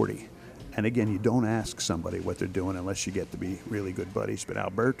 20 to 40. And again, you don't ask somebody what they're doing unless you get to be really good buddies. But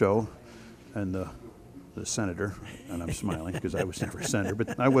Alberto and the senator, and I'm smiling because I was never a senator,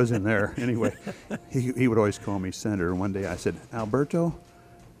 but I was in there anyway. He would always call me senator. And one day I said, Alberto,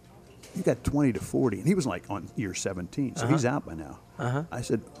 you got 20 to 40. And he was like on year 17, so he's out by now. I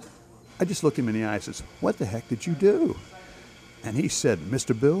said, I just looked him in the eye and says, what the heck did you do? And he said,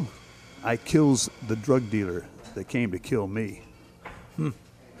 Mr. Bill, I kills the drug dealer that came to kill me. I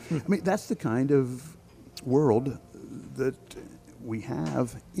mean, that's the kind of world that we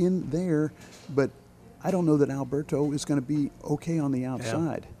have in there, but I don't know that Alberto is going to be okay on the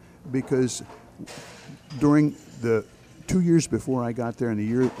outside because during the 2 years before I got there and the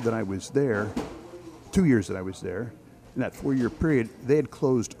year that I was there, 2 years that I was there, in that 4-year period, they had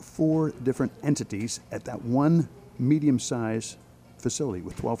closed 4 different entities at that one medium-sized facility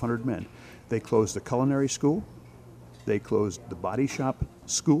with 1,200 men. They closed the culinary school. They closed the body shop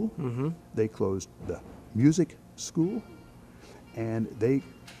school. They closed the music school. And they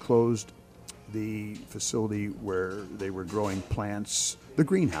closed the facility where they were growing plants, the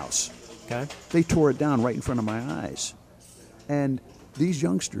greenhouse. Okay. They tore it down right in front of my eyes. And these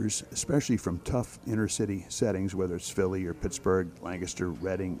youngsters, especially from tough inner city settings, whether it's Philly or Pittsburgh, Lancaster,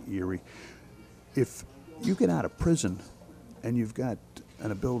 Reading, Erie, if you get out of prison and you've got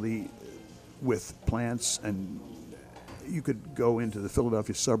an ability with plants, and you could go into the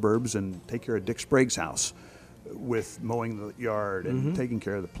Philadelphia suburbs and take care of Dick Sprague's house with mowing the yard and taking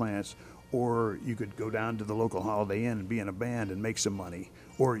care of the plants, or you could go down to the local Holiday Inn and be in a band and make some money,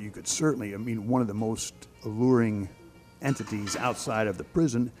 or you could certainly, I mean, one of the most alluring entities outside of the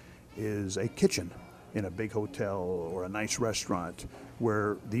prison is a kitchen in a big hotel or a nice restaurant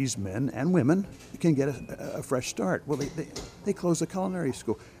where these men and women can get a fresh start. Well, they closed the culinary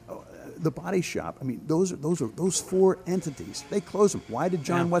school. the body shop. I mean, those four entities. They closed them. Why did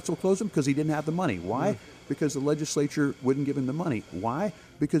John Wetzel close them? Because he didn't have the money. Why? Because the legislature wouldn't give him the money. Why?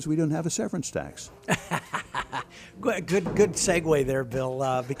 Because we don't have a severance tax. Good segue there,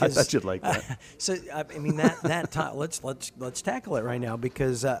 Bill. Because I thought you'd like that. So I mean let's tackle it right now,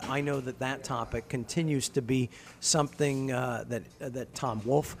 because I know that topic continues to be something that Tom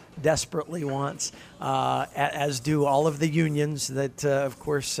Wolf desperately wants, as do all of the unions that, of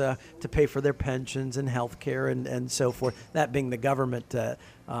course, to pay for their pensions and health care and so forth. That being the government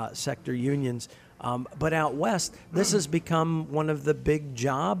sector unions. But out west, this has become one of the big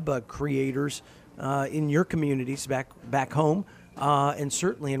job creators in your communities back home, and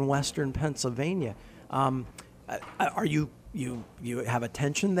certainly in western Pennsylvania. Are you have a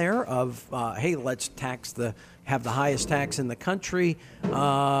tension there of hey, let's have the highest tax in the country,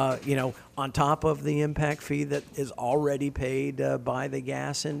 on top of the impact fee that is already paid by the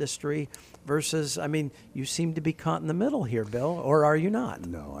gas industry? Versus, I mean, you seem to be caught in the middle here, Bill, or are you not?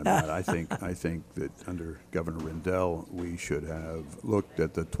 No, I'm not. I think that under Governor Rendell, we should have looked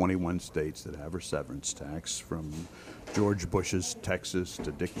at the 21 states that have a severance tax, from George Bush's Texas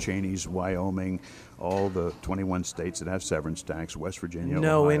to Dick Cheney's Wyoming, all the 21 states that have severance tax, West Virginia,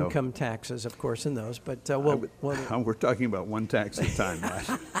 no Ohio. Income taxes, of course, in those, but we're talking about one tax at a time,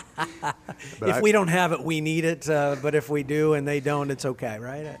 right? If we don't have it, we need it, but if we do and they don't, it's okay,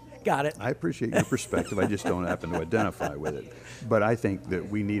 right? Got it. I appreciate your perspective. I just don't happen to identify with it. But I think that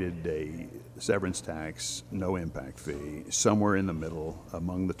we needed a severance tax, no impact fee, somewhere in the middle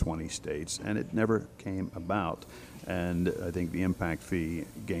among the 20 states, and it never came about. And I think the impact fee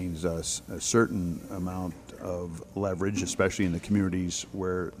gains us a certain amount of leverage, especially in the communities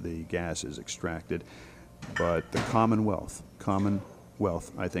where the gas is extracted. But the Commonwealth,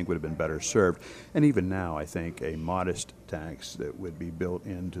 I think, would have been better served. And even now, I think a modest tax that would be built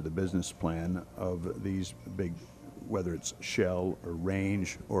into the business plan of these big, whether it's Shell or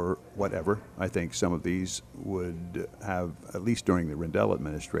Range or whatever, I think some of these would have, at least during the Rendell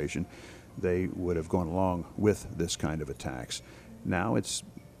administration, they would have gone along with this kind of a tax. Now it's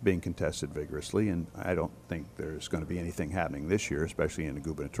being contested vigorously, and I don't think there's going to be anything happening this year, especially in a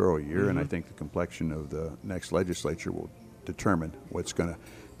gubernatorial year, and I think the complexion of the next legislature will determine what's going to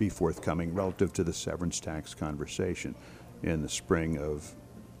be forthcoming relative to the severance tax conversation in the spring of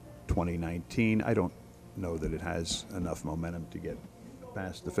 2019. I don't know that it has enough momentum to get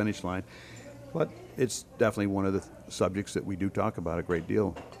past the finish line, but it's definitely one of the subjects that we do talk about a great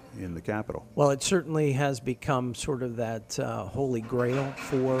deal in the Capitol. Well, it certainly has become sort of that holy grail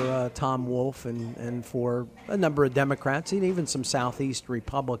for Tom Wolf and for a number of Democrats and even some Southeast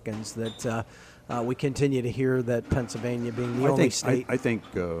Republicans that we continue to hear that Pennsylvania being the only state. I think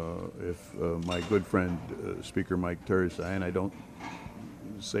if my good friend Speaker Mike Tursai, and I don't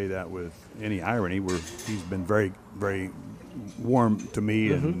say that with any irony, he's been very, very warm to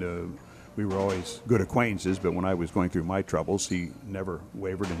me, and we were always good acquaintances, but when I was going through my troubles, he never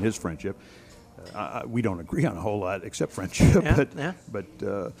wavered in his friendship. We don't agree on a whole lot except friendship, but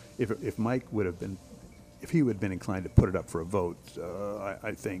if Mike would have been, if he would have been inclined to put it up for a vote,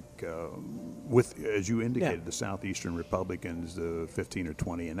 I think, with, as you indicated, the Southeastern Republicans, 15 or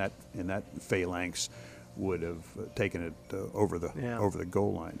 20, and that phalanx would have taken it over the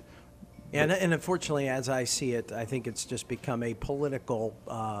goal line. And unfortunately, as I see it, I think it's just become a political,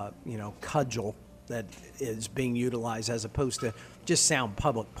 cudgel that is being utilized as opposed to just sound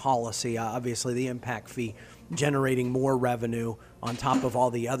public policy. Obviously, the impact fee generating more revenue on top of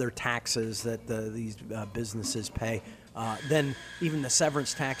all the other taxes that these businesses pay than even the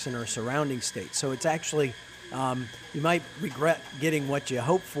severance tax in our surrounding states. So it's actually, you might regret getting what you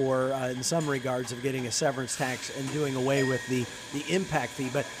hope for in some regards of getting a severance tax and doing away with the impact fee.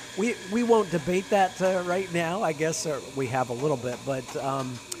 But we won't debate that right now. I guess we have a little bit. But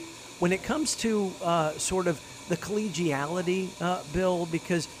when it comes to sort of the collegiality, Bill,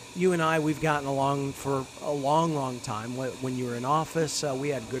 because you and I, we've gotten along for a long, long time. When you were in office, we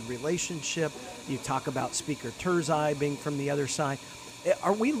had a good relationship. You talk about Speaker Tursai being from the other side.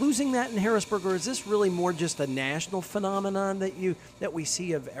 Are we losing that in Harrisburg, or is this really more just a national phenomenon that we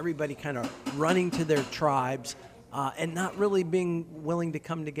see of everybody kind of running to their tribes and not really being willing to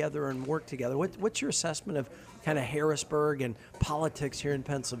come together and work together? What's your assessment of kind of Harrisburg and politics here in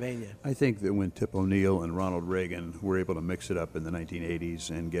Pennsylvania? I think that when Tip O'Neill and Ronald Reagan were able to mix it up in the 1980s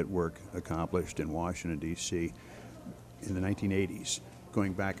and get work accomplished in Washington, D.C. in the 1980s,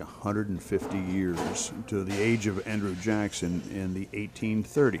 going back 150 years to the age of Andrew Jackson in the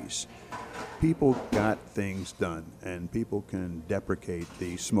 1830s, people got things done, and people can deprecate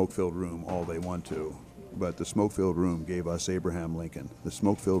the smoke-filled room all they want to. but the smoke-filled room gave us Abraham Lincoln. The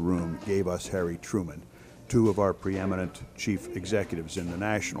smoke-filled room gave us Harry Truman, two of our preeminent chief executives in the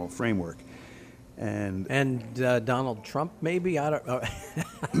national framework. And Donald Trump, maybe? I don't know.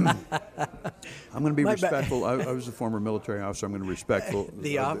 I'm going to be respectful. I was a former military officer. I'm going to be respectful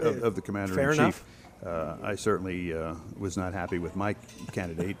of the commander-in-chief. I certainly was not happy with my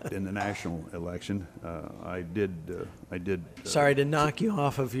candidate in the national election. I did. Sorry to knock you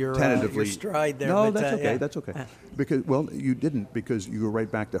off of your stride there. No, but, that's okay. yeah. That's okay. Because you didn't, because you go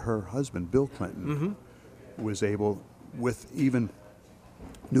right back to her husband, Bill Clinton, was able, with even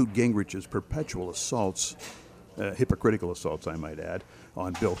Newt Gingrich's perpetual assaults, hypocritical assaults, I might add,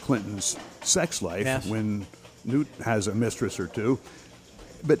 on Bill Clinton's sex life, yes, when Newt has a mistress or two.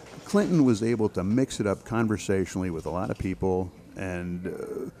 But Clinton was able to mix it up conversationally with a lot of people,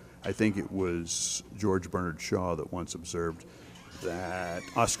 and I think it was George Bernard Shaw that once observed that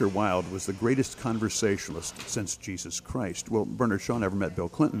Oscar Wilde was the greatest conversationalist since Jesus Christ. Well, Bernard Shaw never met Bill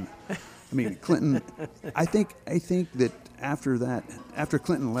Clinton. I mean, Clinton, I think that after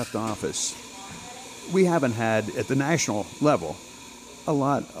Clinton left office, we haven't had, at the national level, a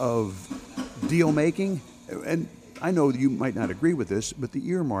lot of deal making. And I know you might not agree with this, but the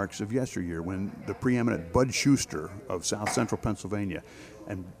earmarks of yesteryear, when the preeminent Bud Schuster of South Central Pennsylvania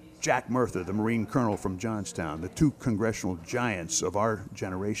and Jack Murtha, the Marine colonel from Johnstown, the two congressional giants of our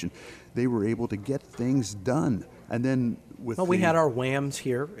generation, they were able to get things done. And then we had our whams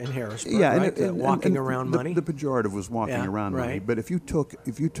here in Harrisburg, yeah, right? and walking around money. The pejorative was walking around money. But if you took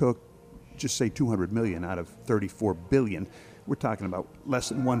just say $200 million out of $34 billion, we're talking about less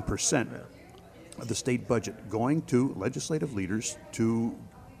than 1% of the state budget going to legislative leaders to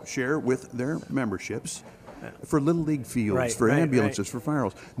share with their memberships for Little League fields, for ambulances, for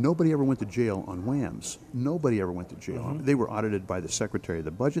firehouses. Nobody ever went to jail on whams. Nobody ever went to jail. They were audited by the Secretary of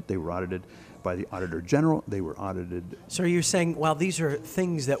the Budget. They were audited by the Auditor General. They were audited. So you're saying, well, these are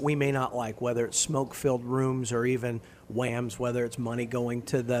things that we may not like, whether it's smoke-filled rooms or even whams, whether it's money going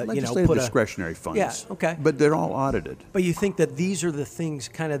to the, legislative discretionary funds. Yeah, okay. But they're all audited. But you think that these are the things,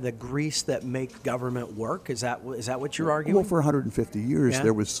 kind of the grease that make government work? Is that what you're arguing? Well, for 150 years,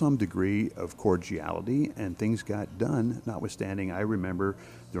 there was some degree of cordiality, and things got done, notwithstanding, I remember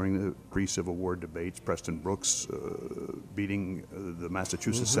during the pre-Civil War debates, Preston Brooks beating the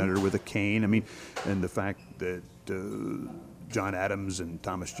Massachusetts senator with a cane. I mean, and the fact that John Adams and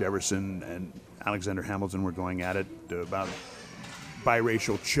Thomas Jefferson and Alexander Hamilton were going at it about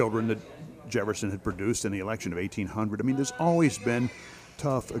biracial children that Jefferson had produced in the election of 1800. I mean, there's always been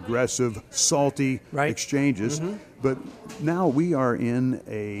tough, aggressive, salty exchanges. But now we are in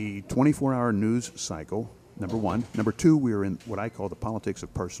a 24-hour news cycle, number one. Number two, we are in what I call the politics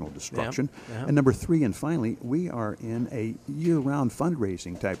of personal destruction. And number three, and finally, we are in a year-round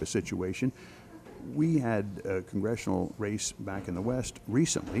fundraising type of situation. We had a congressional race back in the West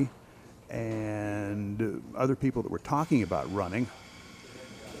recently, and other people that were talking about running,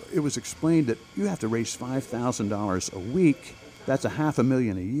 it was explained that you have to raise $5,000 a week. That's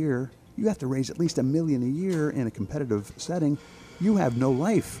 $500,000 a year. You have to raise at least $1 million a year in a competitive setting. You have no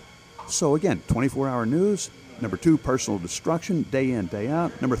life. So again, 24-hour news. Number two, personal destruction, day in, day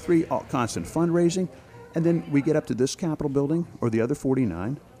out. Number three, constant fundraising. And then we get up to this Capitol building, or the other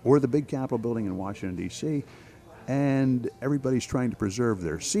 49, or the big Capitol building in Washington, D.C., and everybody's trying to preserve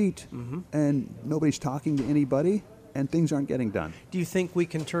their seat, and nobody's talking to anybody, and things aren't getting done. Do you think we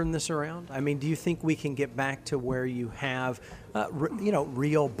can turn this around? I mean, do you think we can get back to where you have,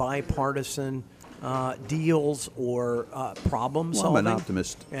 real bipartisan deals or problem solving? I'm an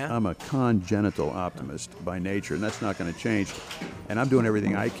optimist. Yeah? I'm a congenital optimist by nature, and that's not going to change. And I'm doing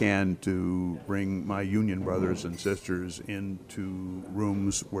everything I can to bring my union brothers and sisters into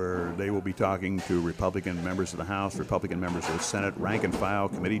rooms where they will be talking to Republican members of the House, Republican members of the Senate, rank and file,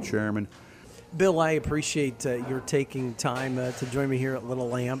 committee chairman. Bill, I appreciate your taking time to join me here at Little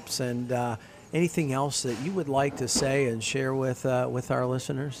Lamps. And anything else that you would like to say and share with our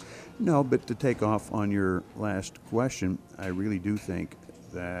listeners? No, but to take off on your last question, I really do think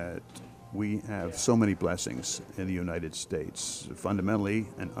that we have so many blessings in the United States. Fundamentally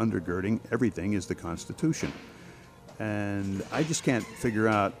and undergirding everything is the Constitution. And I just can't figure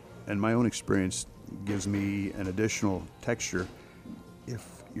out, and my own experience gives me an additional texture,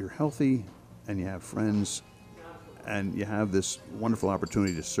 if you're healthy and you have friends and you have this wonderful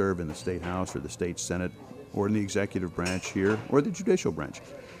opportunity to serve in the State House or the State Senate or in the executive branch here or the judicial branch,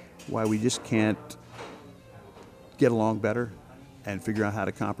 why we just can't get along better and figure out how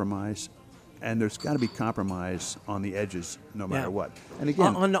to compromise. And there's got to be compromise on the edges no matter what. And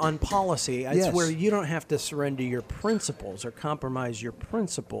again, on policy, it's yes, where you don't have to surrender your principles or compromise your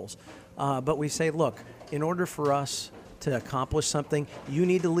principles. but we say, look, in order for us to accomplish something, you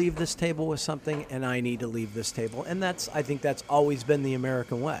need to leave this table with something, and I need to leave this table. And I think that's always been the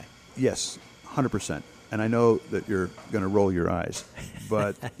American way. Yes, 100%. And I know that you're going to roll your eyes,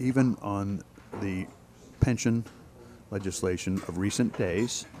 but even on the pension legislation of recent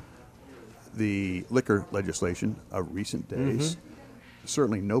days, the liquor legislation of recent days,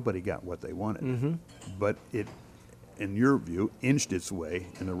 certainly nobody got what they wanted. But it, in your view, inched its way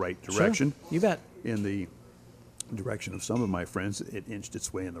in the right direction. Sure, you bet. In the direction of some of my friends, it inched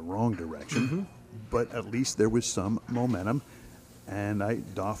its way in the wrong direction. But at least there was some momentum. And I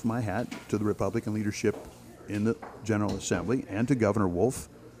doff my hat to the Republican leadership in the General Assembly and to Governor Wolf.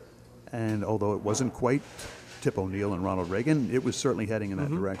 And although it wasn't quite Tip O'Neill and Ronald Reagan, it was certainly heading in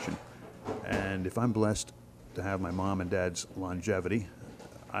that direction. And if I'm blessed to have my mom and dad's longevity,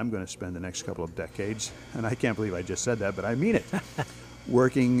 I'm going to spend the next couple of decades, and I can't believe I just said that, but I mean it,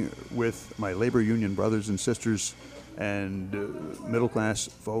 working with my labor union brothers and sisters and middle-class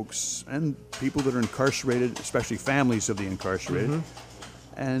folks and people that are incarcerated, especially families of the incarcerated,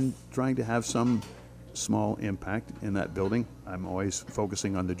 and trying to have some small impact in that building. I'm always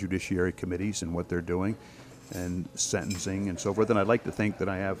focusing on the judiciary committees and what they're doing and sentencing and so forth. And I'd like to think that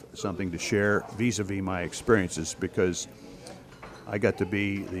I have something to share vis-a-vis my experiences, because I got to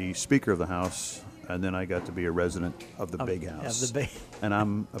be the Speaker of the House, and then I got to be a resident of the big house. And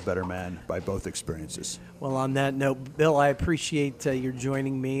I'm a better man by both experiences. Well, on that note, Bill, I appreciate your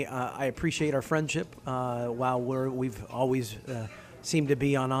joining me. I appreciate our friendship. While we've always seemed to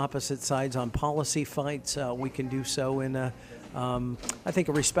be on opposite sides on policy fights, we can do so in I think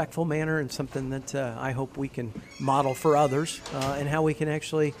a respectful manner, and something that I hope we can model for others, and how we can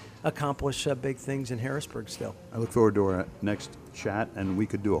actually accomplish big things in Harrisburg still. I look forward to our next chat, and we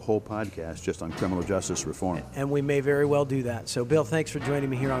could do a whole podcast just on criminal justice reform. And we may very well do that. So, Bill, thanks for joining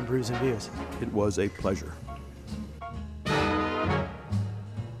me here on Brews and Views. It was a pleasure.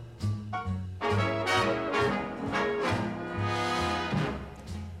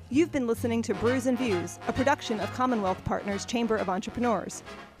 You've been listening to Brews and Views, a production of Commonwealth Partners Chamber of Entrepreneurs.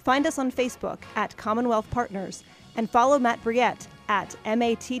 Find us on Facebook at Commonwealth Partners, and follow Matt Briette at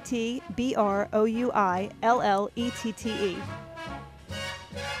MattBrouillette.